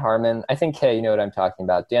 like Dan Harmon. I think, hey, you know what I'm talking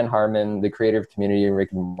about. Dan Harmon, the creator of Community and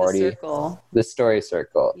Rick and Morty. The story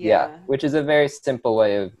circle. Yeah. Which is a very simple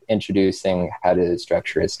way of introducing how to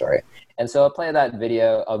structure a story. And so I'll play that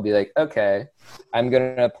video. I'll be like, okay, I'm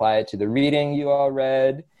going to apply it to the reading you all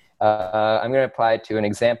read. I'm going to apply it to an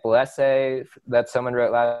example essay that someone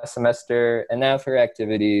wrote last semester. And now for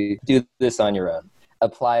activity, do this on your own.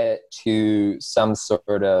 Apply it to some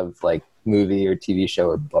sort of like movie or TV show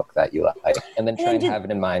or book that you like, and then try and have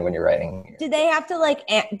it in mind when you're writing. Do they have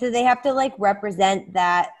to represent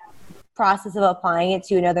that process of applying it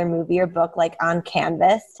to another movie or book like on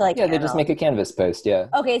Canvas to like? Yeah, they just make a Canvas post. Yeah.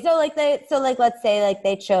 Okay, so let's say like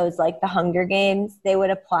they chose like the Hunger Games, they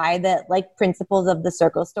would apply the like principles of the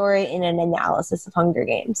circle story in an analysis of Hunger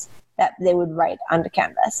Games that they would write onto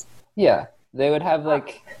Canvas. Yeah, they would have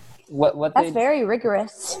like. That's very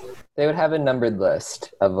rigorous. They would have a numbered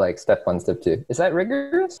list of like step 1, step 2. Is that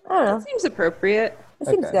rigorous? I don't know. That seems appropriate. It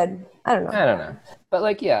seems good. I don't know. But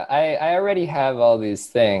like, yeah, I already have all these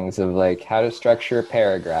things of like how to structure a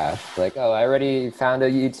paragraph. Like, I already found a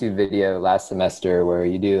YouTube video last semester where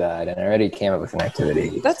you do that, and I already came up with an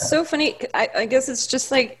activity. That's so funny. I guess it's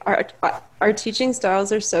just like our teaching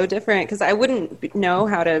styles are so different, because I wouldn't know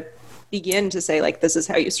how to begin to say like this is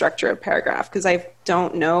how you structure a paragraph, because I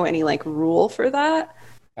don't know any like rule for that.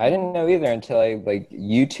 I didn't know either until I like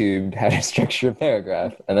YouTubed how to structure a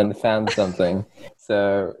paragraph and then found something.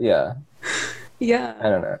 So yeah. I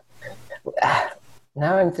don't know.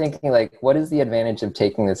 Now I'm thinking like, what is the advantage of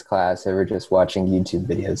taking this class over just watching YouTube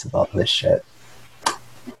videos of all this shit?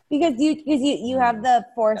 Because you have the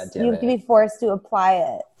force. You have to be forced to apply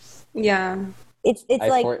it. Yeah. It's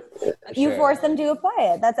like you force them to apply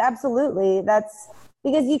it. That's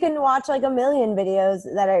because you can watch like a million videos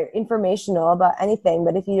that are informational about anything,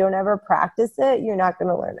 but if you don't ever practice it, you're not going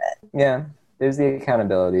to learn it. Yeah, there's the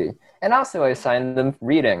accountability. And also I assigned them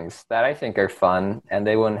readings that I think are fun and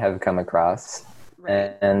they wouldn't have come across.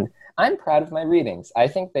 Right. And I'm proud of my readings. I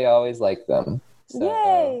think they always like them. So,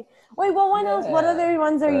 yay! Wait, well, what other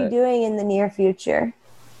ones are you doing in the near future?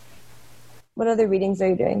 What other readings are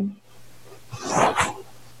you doing?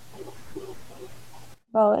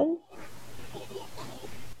 Bowen?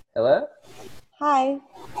 Hello? Hi.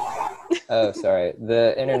 Oh, sorry.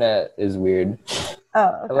 The internet is weird. Oh,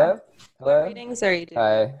 okay. Hello? What readings are you doing?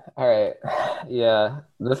 Hi. All right. Yeah.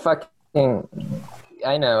 The fucking...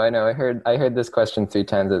 I know. I heard this question 3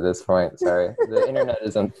 times at this point. Sorry. The internet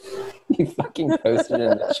is on... You fucking posted in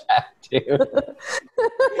the chat, too.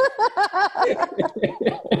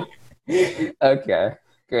 Okay.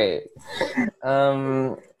 Great.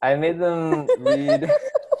 I made them read...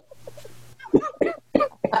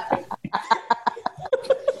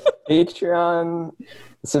 Patreon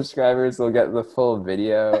subscribers will get the full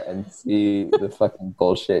video and see the fucking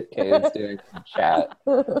bullshit Kay is doing in chat.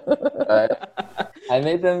 But I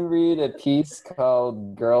made them read a piece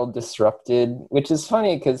called Girl Disrupted, which is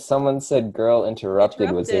funny because someone said Girl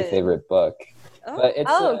Interrupted was their favorite book. But it's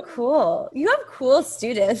cool. You have cool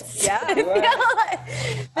students. Yeah. I feel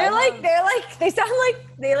like they sound like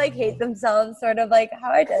they like hate themselves, sort of like how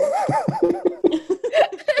I did.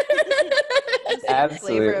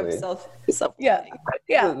 Absolutely. Flavor of self. Yeah.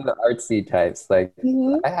 The artsy types. Like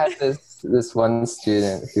I had this one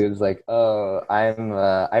student who was like, "Oh,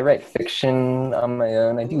 I write fiction on my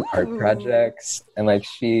own. I do art projects," and like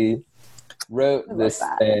she wrote this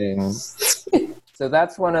thing. So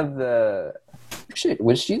that's one of the. Shit,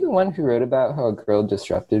 was she the one who wrote about how a girl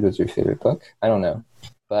disrupted was your favorite book? I don't know,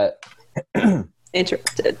 but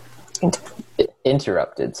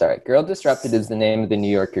Interrupted. Sorry, Girl Disrupted is the name of the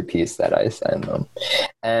New Yorker piece that I sent them,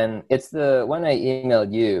 and it's the one I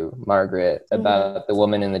emailed you, Margaret, about the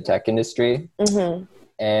woman in the tech industry.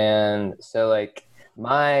 And so, like,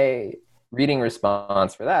 my reading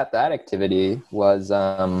response for that activity was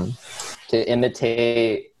to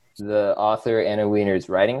imitate the author Anna Wiener's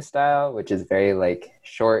writing style, which is very like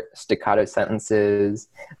short staccato sentences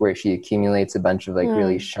where she accumulates a bunch of like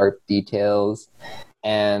really sharp details.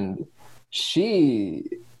 And she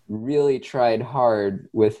really tried hard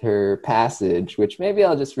with her passage, which maybe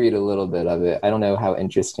I'll just read a little bit of it. I don't know how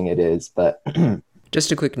interesting it is, but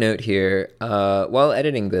just a quick note here. While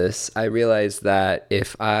editing this, I realized that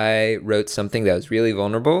if I wrote something that was really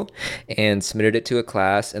vulnerable and submitted it to a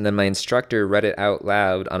class, and then my instructor read it out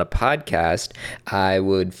loud on a podcast, I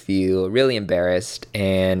would feel really embarrassed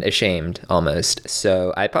and ashamed almost.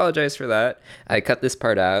 So I apologize for that. I cut this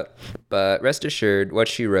part out, but rest assured, what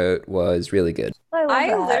she wrote was really good.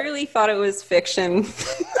 I literally thought it was fiction.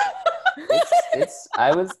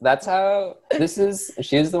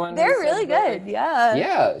 She's the one. They're really good.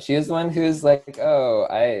 Yeah. She is the one who's like, oh,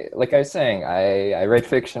 I was saying, I write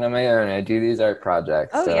fiction on my own. I do these art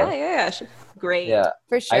projects. Oh, so, yeah. Great. Yeah.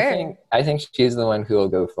 For sure. I think she's the one who will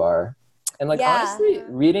go far. And like, honestly,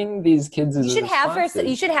 reading these kids is you should have her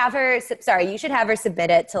submit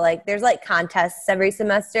it to like, there's like contests every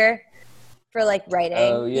semester for like writing.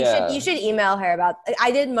 Oh, yeah. You should email her about.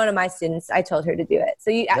 I did one of my students. I told her to do it.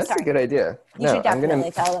 So that's a good idea. You should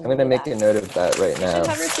definitely tell them. I'm gonna make a note of that right now. You should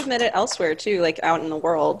have her submit it elsewhere too, like out in the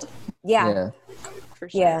world. Yeah. For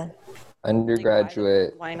sure. Yeah.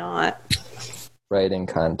 Undergraduate. Like, why not? Writing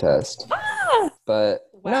contest. But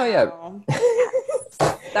wow. No, yeah.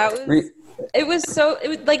 That was. It was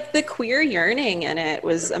like the queer yearning in it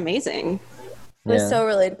was amazing. It was so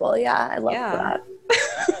relatable. Yeah, I love that.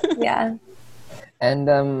 Yeah.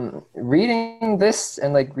 And reading this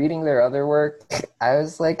and like reading their other work, I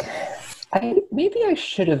was like, maybe I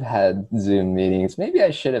should have had Zoom meetings. Maybe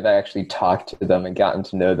I should have actually talked to them and gotten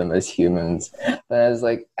to know them as humans. But I was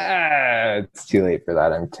like, it's too late for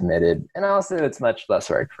that. I'm committed. And also it's much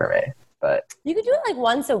less work for me. But you could do it like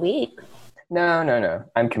once a week. No.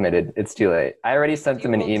 I'm committed. It's too late. I already sent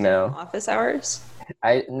them an email. Office hours?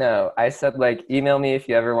 I said like, email me if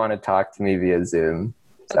you ever want to talk to me via Zoom.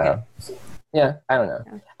 So. Okay. Yeah, I don't know.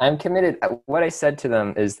 Yeah. I'm committed. What I said to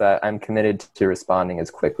them is that I'm committed to responding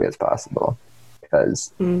as quickly as possible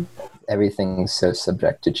because everything's so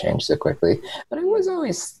subject to change so quickly. But I was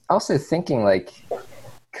always also thinking like,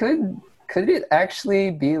 could it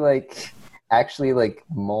actually be like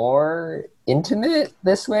more intimate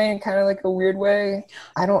this way in kind of like a weird way?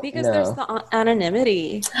 I don't know. Because there's the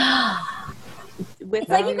anonymity. It's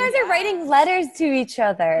like you guys are writing letters to each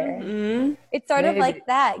other. Mm-hmm. It's sort of like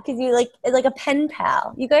that because you like a pen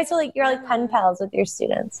pal. You guys are like you're like pen pals with your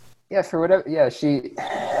students. Yeah, for whatever. Yeah, she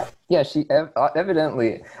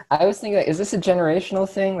evidently. I was thinking, like, is this a generational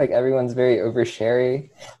thing? Like everyone's very oversharey.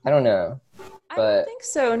 I don't know. But I don't think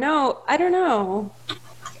so. No, I don't know.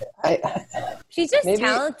 She's just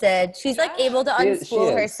talented. She's like able to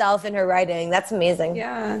unspool herself in her writing. That's amazing.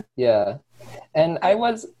 Yeah. Yeah, and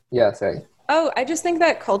sorry. Oh, I just think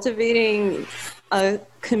that cultivating a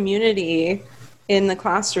community in the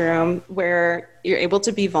classroom where you're able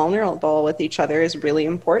to be vulnerable with each other is really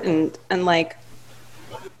important. And like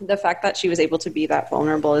the fact that she was able to be that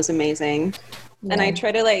vulnerable is amazing. Yeah. And I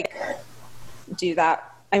try to like do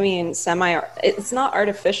that. I mean, it's not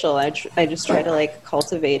artificial. I just try to like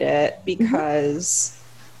cultivate it because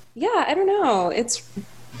I don't know.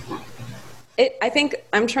 I think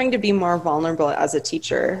I'm trying to be more vulnerable as a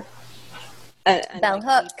teacher. And bell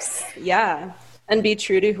hooks. Yeah. And be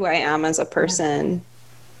true to who I am as a person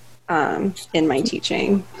in my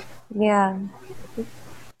teaching. Yeah.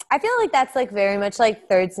 I feel like that's like very much like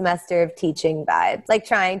third semester of teaching vibes. Like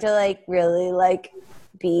trying to like really like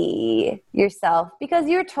be yourself because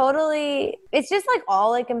you're totally, it's just like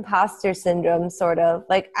all like imposter syndrome sort of.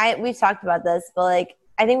 Like we've talked about this, but like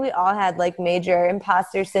I think we all had like major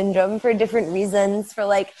imposter syndrome for different reasons, for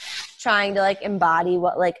like trying to like embody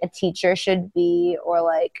what like a teacher should be or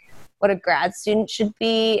like what a grad student should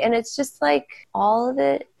be. And it's just like all of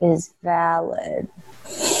it is valid.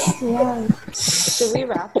 Yeah. Should we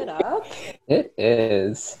wrap it up? It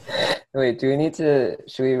is. Wait,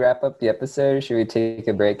 should we wrap up the episode, or should we take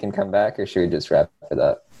a break and come back, or should we just wrap it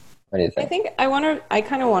up? What do you think? I think I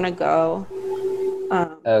kind of want to go.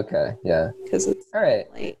 Okay, yeah. Because it's all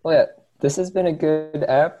right. late. Well, yeah, this has been a good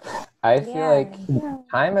ep. I feel like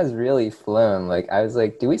time has really flown. Like, I was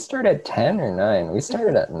like, do we start at 10 or 9? We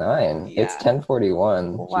started at 9. Yeah. It's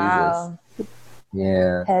 10:41. Wow. Jesus.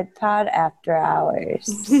 Yeah. PEDPod after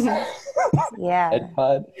hours. Yeah.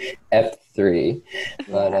 PEDPod F3.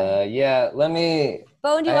 But yeah, let me.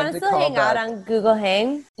 Bo, do you want to still hang out on Google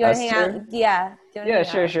Hang? Do you want to hang out? Yeah. Yeah,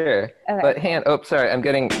 sure. Okay. But sorry, I'm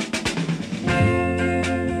getting.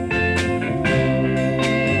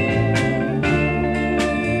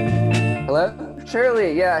 Hello?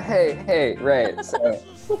 Shirley, yeah, hey, right. So,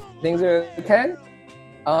 things are okay?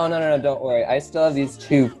 Oh, no, don't worry. I still have these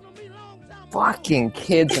 2 fucking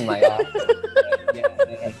kids in my office.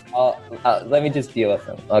 Let me just deal with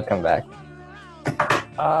them. I'll come back.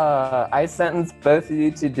 I sentenced both of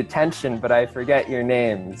you to detention, but I forget your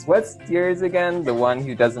names. What's yours again? The one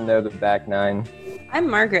who doesn't know the back 9? I'm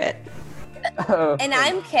Margaret. Oh. And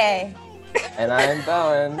I'm Kay. And I'm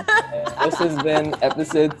Bowen. And this has been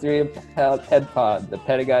episode 3 of PEDPod, the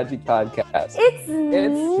Pedagogy Podcast. It's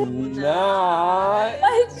not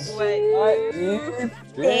what you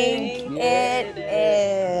think it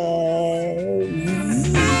is.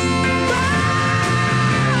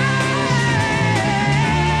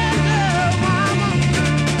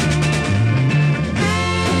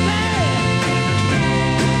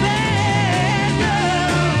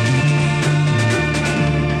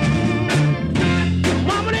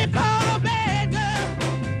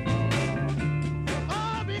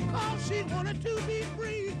 She wanted to be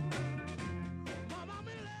free.